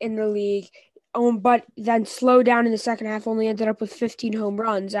in the league. But then slowed down in the second half, only ended up with 15 home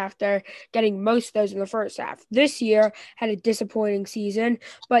runs after getting most of those in the first half. This year had a disappointing season,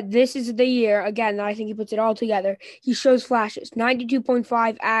 but this is the year, again, that I think he puts it all together. He shows flashes,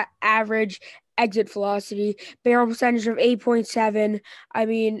 92.5 average exit velocity, barrel percentage of 8.7. I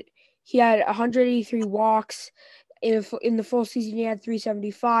mean, he had 183 walks. In the full season, he had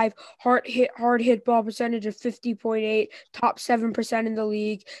 375. Hard hit ball percentage of 50.8, top 7% in the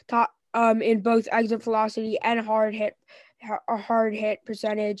league, top in both exit velocity and hard hit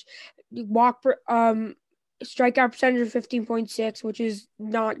percentage. Strikeout percentage of 15.6, which is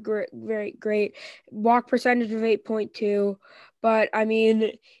not very great. Walk percentage of 8.2, but I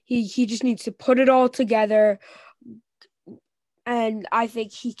mean, he just needs to put it all together, and I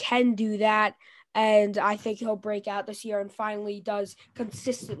think he can do that. And I think he'll break out this year and finally does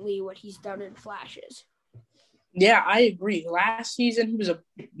consistently what he's done in flashes. Yeah, I agree. Last season, he was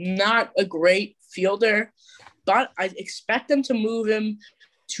not a great fielder, but I expect them to move him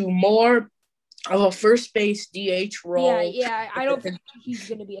to more of a first base DH role. Yeah, I don't think he's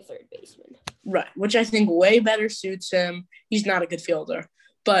going to be a third baseman. Right, which I think way better suits him. He's not a good fielder,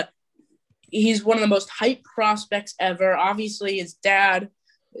 but he's one of the most hyped prospects ever. Obviously, his dad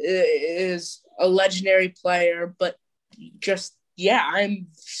is a legendary player, but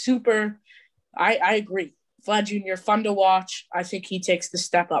I agree. Vlad Jr., fun to watch. I think he takes the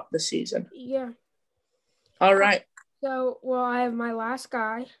step up this season. Yeah. All right. So, I have my last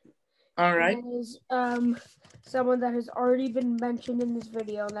guy. All right. That is someone that has already been mentioned in this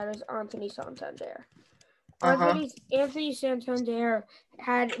video, and that is Anthony Santander. Anthony Santander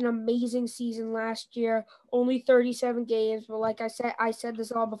had an amazing season last year, only 37 games, but like I said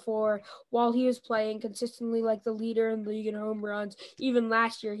this all before, while he was playing consistently like the leader in the league in home runs. Even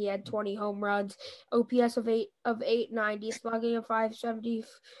last year he had 20 home runs, OPS of 890, slugging of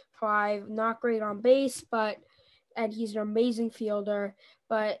 575, not great on base, and he's an amazing fielder,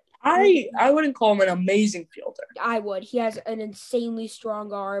 but I wouldn't call him an amazing fielder. I would. He has an insanely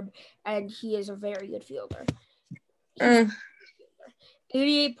strong arm, and he is a very good fielder.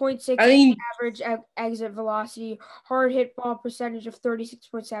 88.6 average exit velocity, hard hit ball percentage of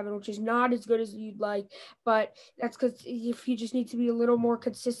 36.7, which is not as good as you'd like, but that's because if he just needs to be a little more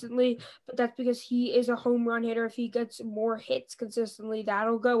consistently, but that's because he is a home run hitter. If he gets more hits consistently,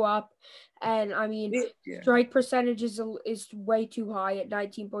 that'll go up. And I mean, strike percentage is way too high at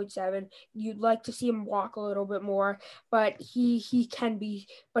 19.7. You'd like to see him walk a little bit more, but he can be.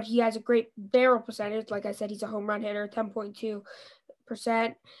 But he has a great barrel percentage. Like I said, he's a home run hitter, 10.2%,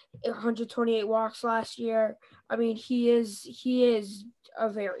 128 walks last year. I mean, he is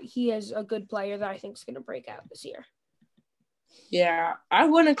a good player that I think is going to break out this year. Yeah, I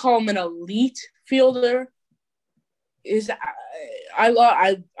wouldn't call him an elite fielder.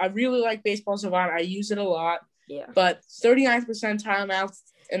 I really like Baseball Savant. I use it a lot. Yeah. But 39th percentile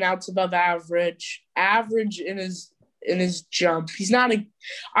outs above average in his jump. He's not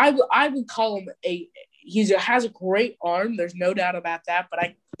I would call him has a great arm. There's no doubt about that, but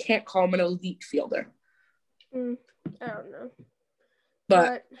I can't call him an elite fielder. I don't know.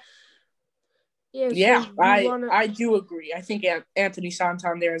 But yeah, I do agree. I think Anthony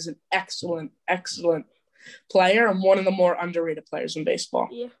Santander is an excellent player and one of the more underrated players in baseball.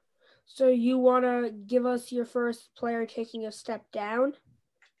 Yeah. So you want to give us your first player taking a step down?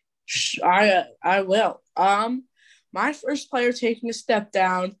 I will. My first player taking a step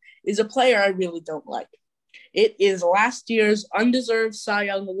down is a player I really don't like. It is last year's undeserved Cy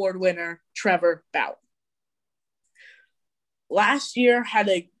Young Award winner, Trevor Bauer. Last year had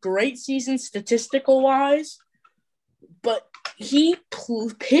a great season statistical-wise, but He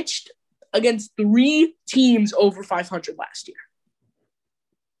pitched against 3 teams over 500 last year.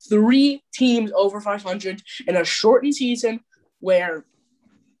 3 teams over 500 in a shortened season where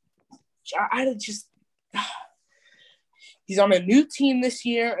he's on a new team this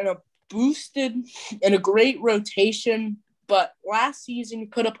year and a great rotation. But last season, he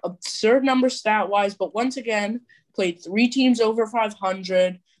put up absurd numbers stat-wise, but once again, played 3 teams over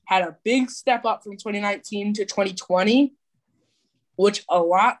 500, had a big step up from 2019 to 2020, which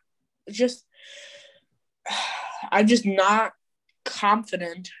I'm just not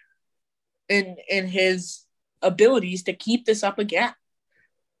confident in his abilities to keep this up again.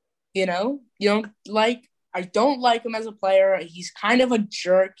 I don't like him as a player. He's kind of a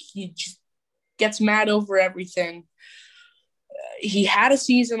jerk. He just gets mad over everything. He had a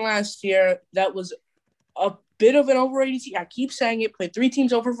season last year that was a bit of an overrated team. I keep saying it. Played 3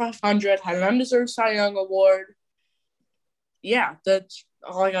 teams over 500. Had an undeserved Cy Young award. Yeah, that's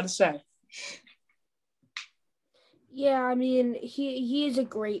all I got to say. Yeah, I mean, he is a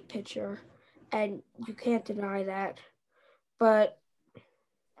great pitcher, and you can't deny that. But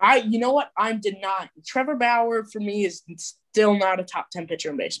you know what? I'm denying. Trevor Bauer, for me, is still not a top 10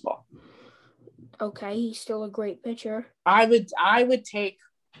 pitcher in baseball. Okay, he's still a great pitcher. I would take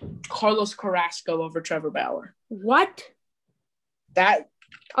Carlos Carrasco over Trevor Bauer. What?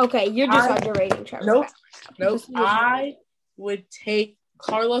 Okay, you're just underrating Trevor Bauer. Nope. I would take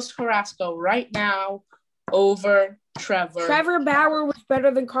Carlos Carrasco right now over Trevor. Trevor Bauer was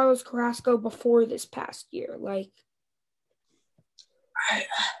better than Carlos Carrasco before this past year.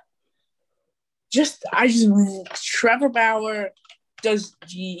 Trevor Bauer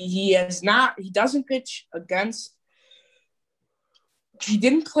he doesn't pitch against. He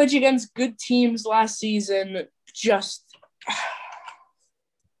didn't pitch against good teams last season.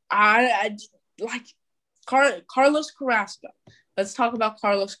 Carlos Carrasco. Let's talk about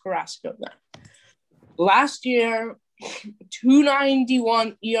Carlos Carrasco then. Last year,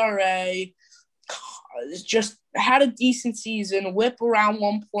 2.91 ERA, just had a decent season, whip around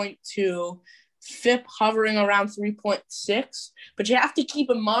 1.2, FIP hovering around 3.6. But you have to keep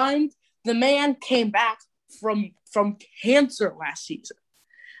in mind, the man came back from cancer last season,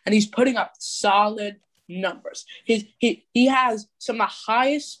 and he's putting up solid numbers. He has some of the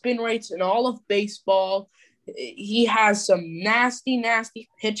highest spin rates in all of baseball. He has some nasty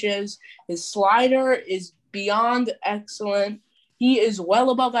pitches. His slider is beyond excellent. He is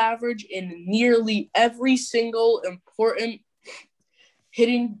well above average in nearly every single important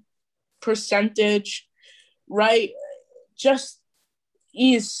hitting percentage, right?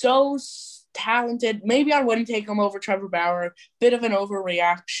 He is so talented. Maybe I wouldn't take him over Trevor Bauer. Bit of an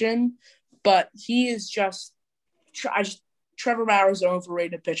overreaction, but he is Trevor Bauer is an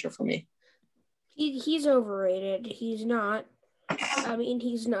overrated pitcher for me. He's overrated. He's not. I mean,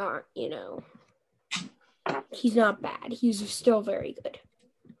 he's not, he's not bad. He's still very good.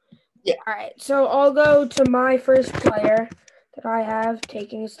 Yeah. All right, so I'll go to my first player that I have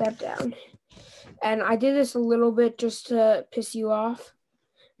taking a step down. And I did this a little bit just to piss you off,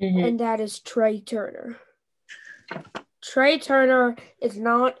 and that is Trey Turner. Trey Turner is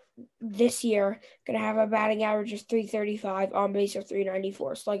not this year going to have a batting average of 335, on base of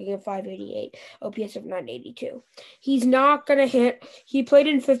 394, slugging of 588, OPS of 982. He's not going to hit. He played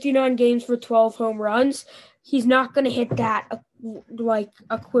in 59 games for 12 home runs. He's not going to hit that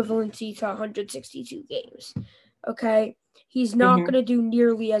equivalency to 162 games. Okay? He's not going to do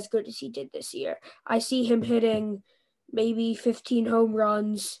nearly as good as he did this year. I see him hitting maybe 15 home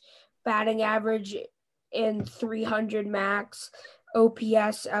runs, batting average in 300 max,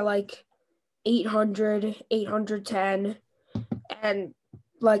 OPS at 800, 810, and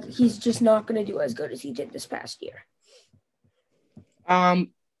he's just not going to do as good as he did this past year.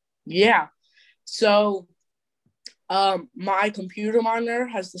 Yeah. So, my computer monitor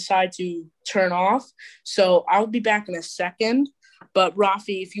has decided to turn off, so I'll be back in a second. But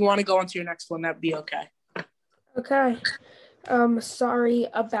Rafi, if you want to go on to your next one, that'd be okay. Okay. Sorry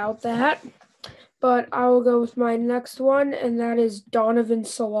about that. But I will go with my next one, and that is Donovan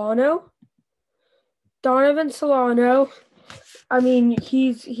Solano. Donovan Solano, I mean,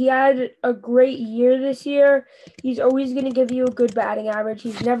 he had a great year this year. He's always going to give you a good batting average.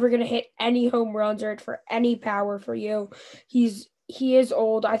 He's never going to hit any home runs or hit for any power for you. He is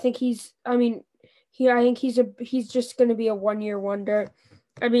old. I think he's just going to be a one-year wonder.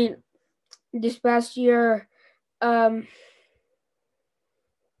 I mean, this past year,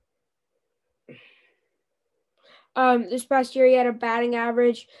 This past year he had a batting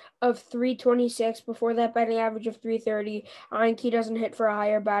average of 326. Before that, batting average of 330. I think he doesn't hit for a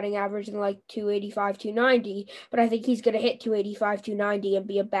higher batting average than like 285, 290, but I think he's going to hit 285, 290 and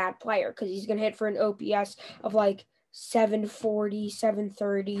be a bad player because he's going to hit for an OPS of like 740,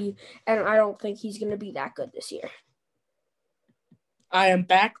 730, and I don't think he's going to be that good this year. I am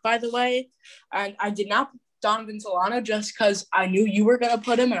back, by the way, and I did not put Donovan Solano just because I knew you were going to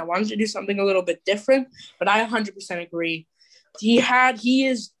put him, and I wanted to do something a little bit different, but I 100% agree. He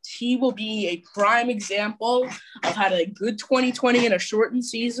will be a prime example of had a good 2020 in a shortened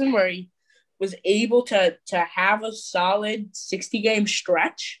season where he was able to have a solid 60-game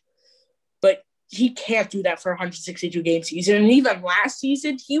stretch, but he can't do that for a 162-game season. And even last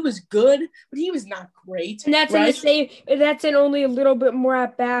season, he was good, but he was not great. And that's right? That's in only a little bit more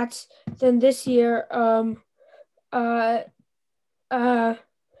at bats than this year.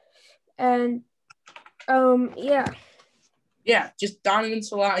 Yeah, just Donovan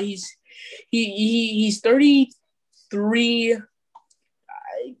Solano. He's 33.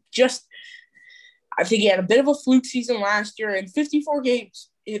 I think he had a bit of a fluke season last year in 54 games.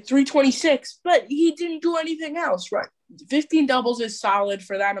 He hit 326, but he didn't do anything else, right? 15 doubles is solid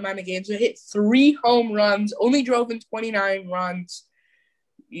for that amount of games. He hit 3 home runs, only drove in 29 runs.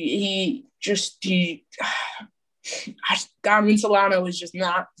 Donovan Solano is just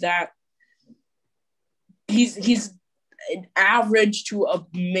not that. He's an average to a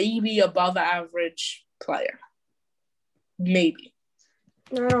maybe above average player. Maybe.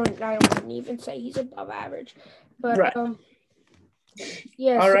 I don't even say he's above average. But right.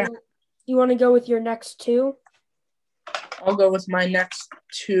 Yeah, all so right. You want to go with your next 2? I'll go with my next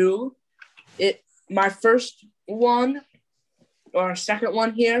 2. My first one or second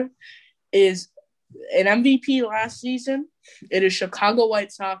one here is an MVP last season. It is Chicago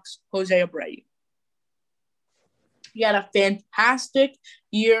White Sox, Jose Abreu. He had a fantastic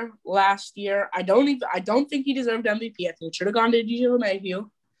year last year. I don't think he deserved MVP. I think it should have gone to DJ LeMahieu.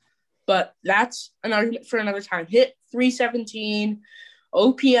 But that's an argument for another time. Hit 317,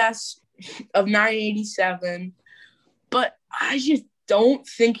 OPS of 987. But I just don't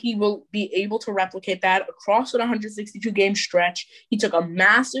think he will be able to replicate that across an 162-game stretch. He took a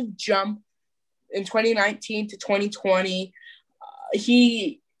massive jump in 2019 to 2020.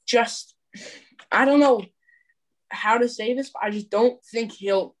 I don't know how to say this, but I just don't think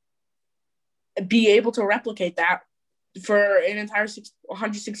he'll be able to replicate that for an entire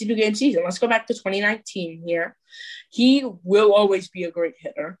 162-game season. Let's go back to 2019 here. He will always be a great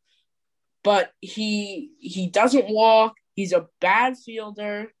hitter, but he doesn't walk. He's a bad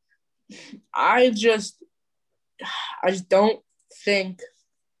fielder. I just don't think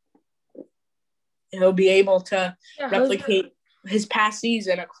he'll be able to replicate his past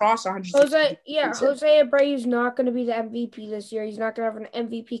season across 160. Jose Abreu is not going to be the MVP this year. He's not going to have an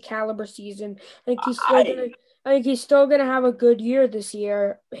MVP caliber season. I think he's still going to have a good year this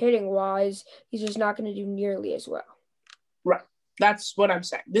year, hitting wise. He's just not going to do nearly as well. Right. That's what I'm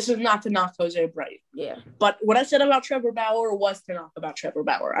saying. This is not to knock Jose Abreu. Yeah. But what I said about Trevor Bauer was to knock about Trevor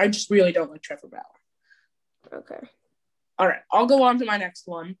Bauer. I just really don't like Trevor Bauer. Okay. All right. I'll go on to my next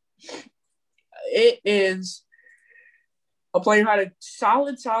one. It is a player who had a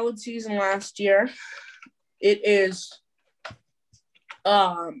solid season last year. It is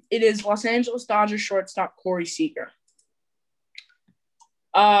Los Angeles Dodgers shortstop Corey Seager.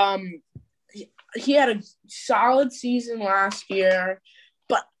 He had a solid season last year,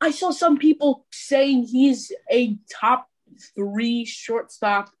 but I saw some people saying he's a top 3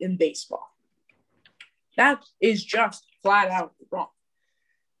 shortstop in baseball. That is just flat out wrong.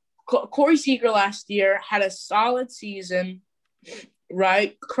 Corey Seager last year had a solid season,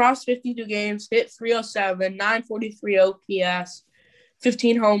 right? Across 52 games, hit 307, 943 OPS,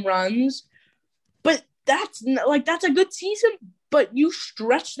 15 home runs. But that's a good season, but you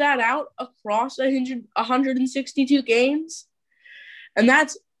stretch that out across 162 games, and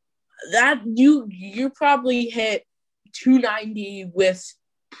you probably hit 290 with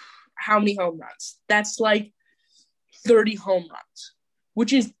how many home runs? That's like 30 home runs.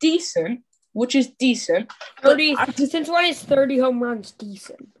 Which is decent. 30 since when is 30 home runs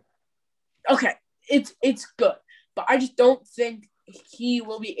decent? Okay, it's good, but I just don't think he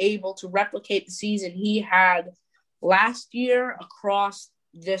will be able to replicate the season he had last year across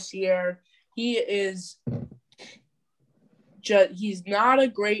this year. He's not a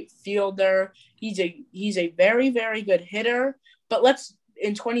great fielder. He's a very, very good hitter. But let's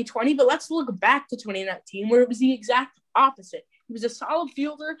look back to 2019 where it was the exact opposite. He was a solid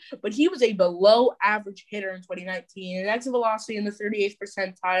fielder, but he was a below-average hitter in 2019. An exit velocity in the 38th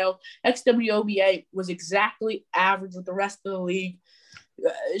percentile. XWOBA was exactly average with the rest of the league.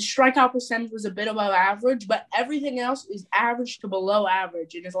 Strikeout percentage was a bit above average, but everything else is average to below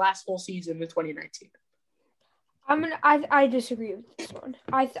average in his last full season in 2019. I disagree with this one.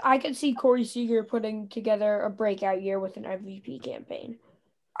 I could see Corey Seager putting together a breakout year with an MVP campaign.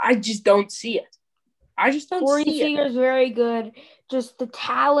 I just don't see it. Corey Seager is very good. Just the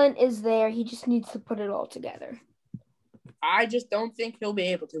talent is there. He just needs to put it all together. I just don't think he'll be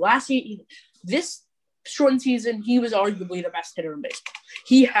able to. This shortened season, he was arguably the best hitter in baseball.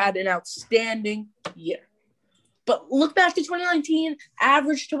 He had an outstanding year. But look back to 2019,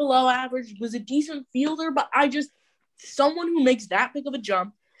 average to below average, was a decent fielder, but someone who makes that big of a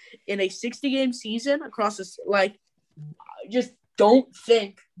jump in a 60-game season across this, I just don't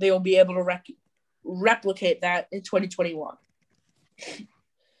think they'll be able to replicate that in 2021.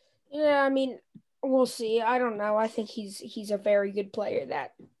 Yeah, I mean, we'll see. I don't know. I think he's a very good player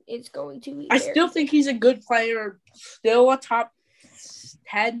that is going to be I still think he's a good player, still a top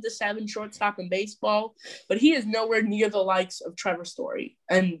 10 to 7 shortstop in baseball, but he is nowhere near the likes of Trevor Story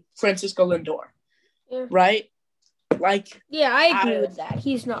and Francisco Lindor. Yeah. Right? Yeah, I agree with that.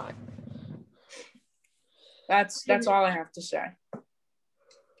 He's not. That's all I have to say.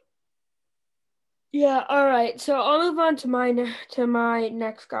 Yeah, all right. So I'll move on to my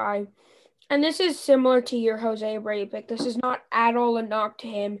next guy. And this is similar to your Jose Abreu pick. This is not at all a knock to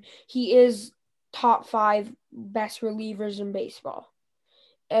him. He is top 5 best relievers in baseball.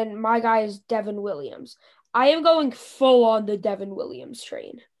 And my guy is Devin Williams. I am going full on the Devin Williams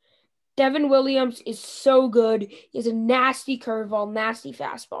train. Devin Williams is so good. He has a nasty curveball, nasty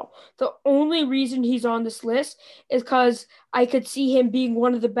fastball. The only reason he's on this list is because I could see him being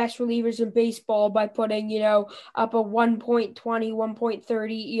one of the best relievers in baseball by putting, up a 1.20,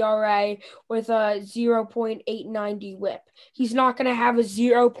 1.30 ERA with a 0.890 whip. He's not going to have a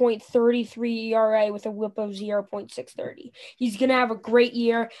 0.33 ERA with a whip of 0.630. He's going to have a great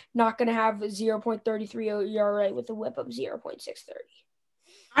year, not going to have a 0.33 ERA with a whip of 0.630.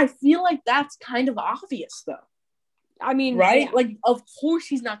 I feel like that's kind of obvious, though. I mean, right? Yeah. Of course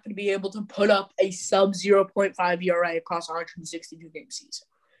he's not going to be able to put up a sub 0.5 ERA across a 162-game season.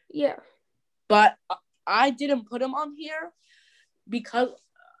 Yeah. But I didn't put him on here because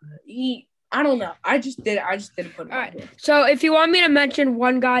I don't know. I just didn't put him on here. So if you want me to mention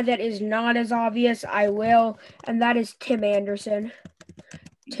one guy that is not as obvious, I will, and that is Tim Anderson.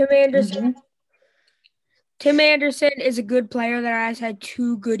 Tim Anderson. Mm-hmm. Tim Anderson is a good player that has had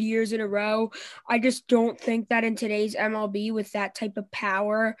 2 good years in a row. I just don't think that in today's MLB with that type of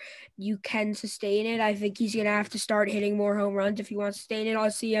power, you can sustain it. I think he's going to have to start hitting more home runs if he wants to sustain it. I'll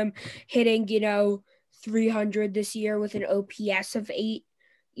see him hitting, 300 this year with an OPS of 8,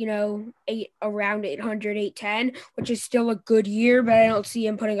 around 800, 810, which is still a good year, but I don't see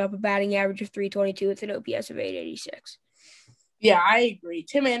him putting up a batting average of 322 with an OPS of 886. Yeah, I agree.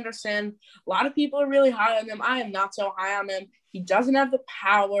 Tim Anderson, a lot of people are really high on him. I am not so high on him. He doesn't have the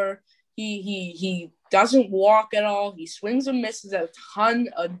power. He doesn't walk at all. He swings and misses at a ton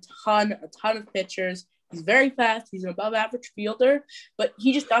of pitchers. He's very fast. He's an above-average fielder, but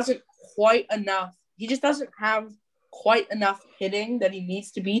he just doesn't quite enough. He just doesn't have quite enough hitting that he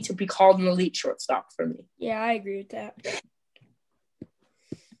needs to be called an elite shortstop for me. Yeah, I agree with that.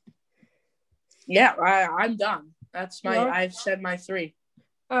 Yeah, I'm done. That's I've said my 3.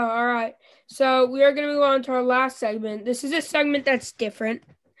 Oh, all right. So we are going to move on to our last segment. This is a segment that's different.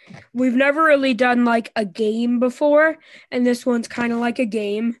 We've never really done a game before, and this one's kind of like a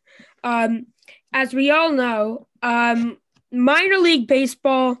game. As we all know, minor league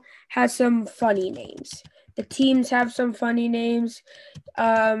baseball has some funny names. The teams have some funny names,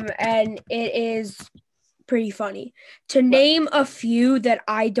 and it is pretty funny. To name a few that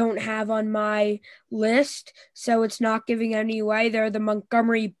I don't have on my list, so it's not giving any away, there are the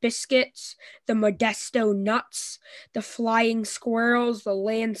Montgomery Biscuits, the Modesto Nuts, the Flying Squirrels, the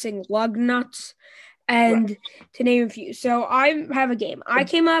Lansing Lug Nuts, and to name a few. So I have a game. I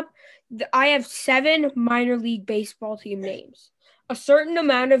have 7 minor league baseball team names. A certain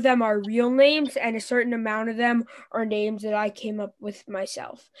amount of them are real names, and a certain amount of them are names that I came up with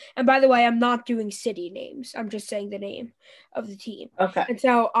myself. And by the way, I'm not doing city names. I'm just saying the name of the team. Okay. And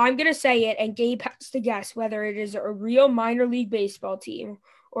so I'm going to say it, and Gabe has to guess whether it is a real minor league baseball team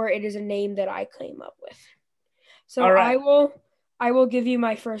or it is a name that I came up with. So right. I will give you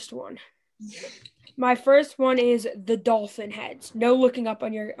my first one. My first one is the Dolphin Heads. No looking up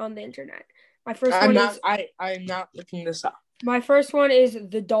on the internet. My first I'm not looking this up. My first one is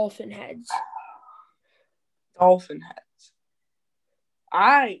the Dolphin Heads. Dolphin Heads.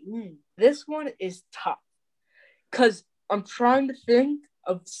 This one is tough because I'm trying to think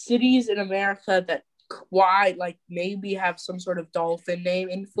of cities in America that maybe have some sort of dolphin name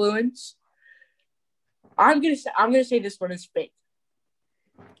influence. I'm gonna say this one is fake.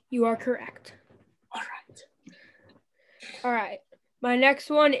 You are correct. All right. My next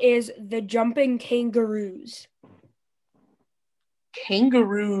one is the jumping kangaroos.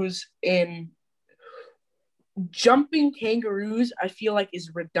 Jumping kangaroos, I feel like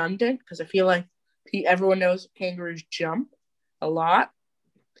is redundant because I feel like everyone knows kangaroos jump a lot.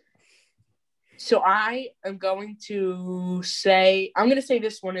 So I'm going to say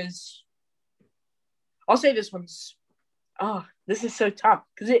this one is. I'll say this one's. Oh, this is so tough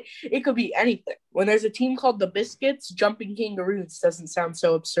because it could be anything. When there's a team called the Biscuits, jumping kangaroos doesn't sound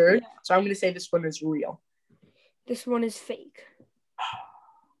so absurd. Yeah. So I'm going to say this one is real. This one is fake.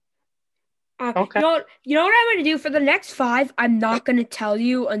 Okay. You know what I'm going to do for the next 5? I'm not going to tell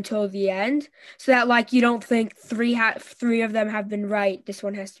you until the end, so that you don't think three of them have been right. This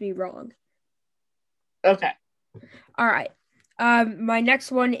one has to be wrong. Okay. All right. My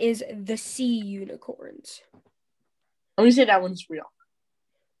next one is the sea unicorns. I'm going to say that one's real.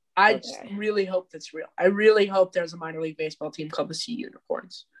 I just really hope that's real. I really hope there's a minor league baseball team called the Sea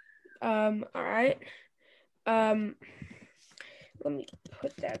Unicorns. All right. Let me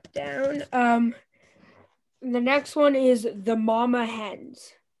put that down. The next one is the mama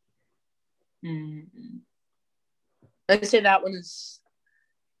hens. I'd say that one's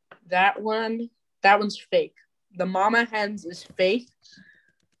fake. The mama hens is fake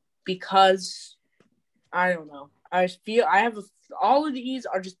because I don't know. I feel all of these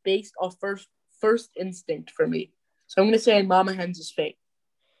are just based off first instinct for me. So I'm going to say mama hens is fake.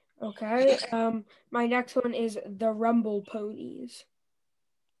 Okay. My next one is the rumble ponies.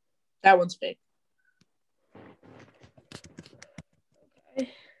 That one's fake. Okay.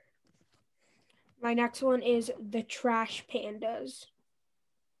 My next one is the trash pandas.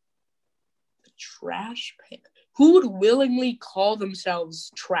 The trash panda. Who would willingly call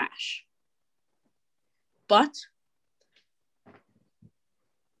themselves trash? But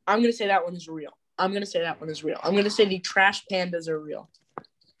I'm going to say that one is real. I'm going to say the trash pandas are real.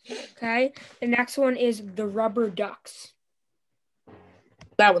 Okay. The next one is the rubber ducks.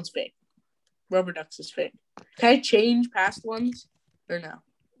 That one's fake. Rubber ducks is fake. Can I change past ones or no?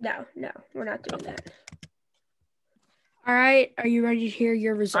 No, we're not doing that. All right. Are you ready to hear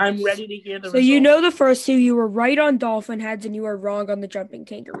your results? I'm ready to hear the results. So you know the first 2, you were right on dolphin heads and you were wrong on the jumping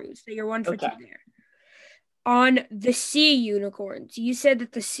kangaroos. So you're 1 for 2 there. On the sea unicorns, you said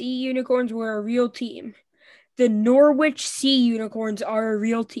that the sea unicorns were a real team. The Norwich Sea Unicorns are a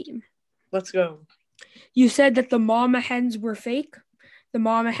real team. Let's go. You said that the mama hens were fake. The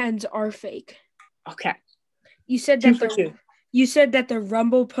mama hens are fake. Okay. You said that the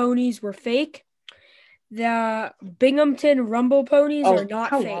rumble ponies were fake. The Binghamton rumble ponies are not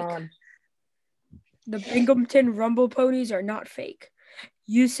fake. On. The Binghamton rumble ponies are not fake.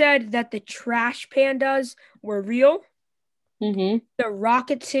 You said that the trash pandas were real. Mm-hmm. The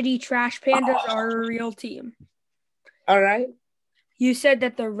Rocket City Trash Pandas are a real team. All right. You said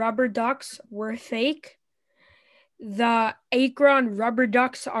that the rubber ducks were fake. The Akron Rubber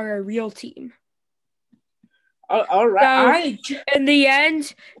Ducks are a real team. All right. So, in the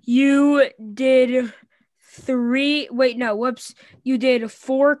end, you did 3. Wait, no, whoops. You did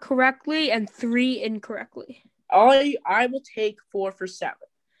 4 correctly and 3 incorrectly. I will take 4 for 7.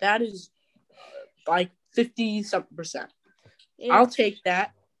 That is 50-something%. Yeah. I'll take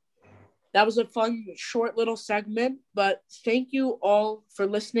that. That was a fun, short little segment, but thank you all for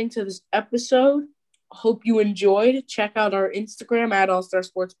listening to this episode. Hope you enjoyed. Check out our Instagram at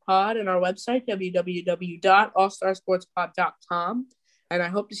allstarsportspod and our website, www.allstarsportspod.com. And I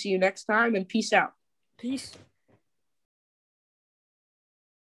hope to see you next time, and peace out. Peace.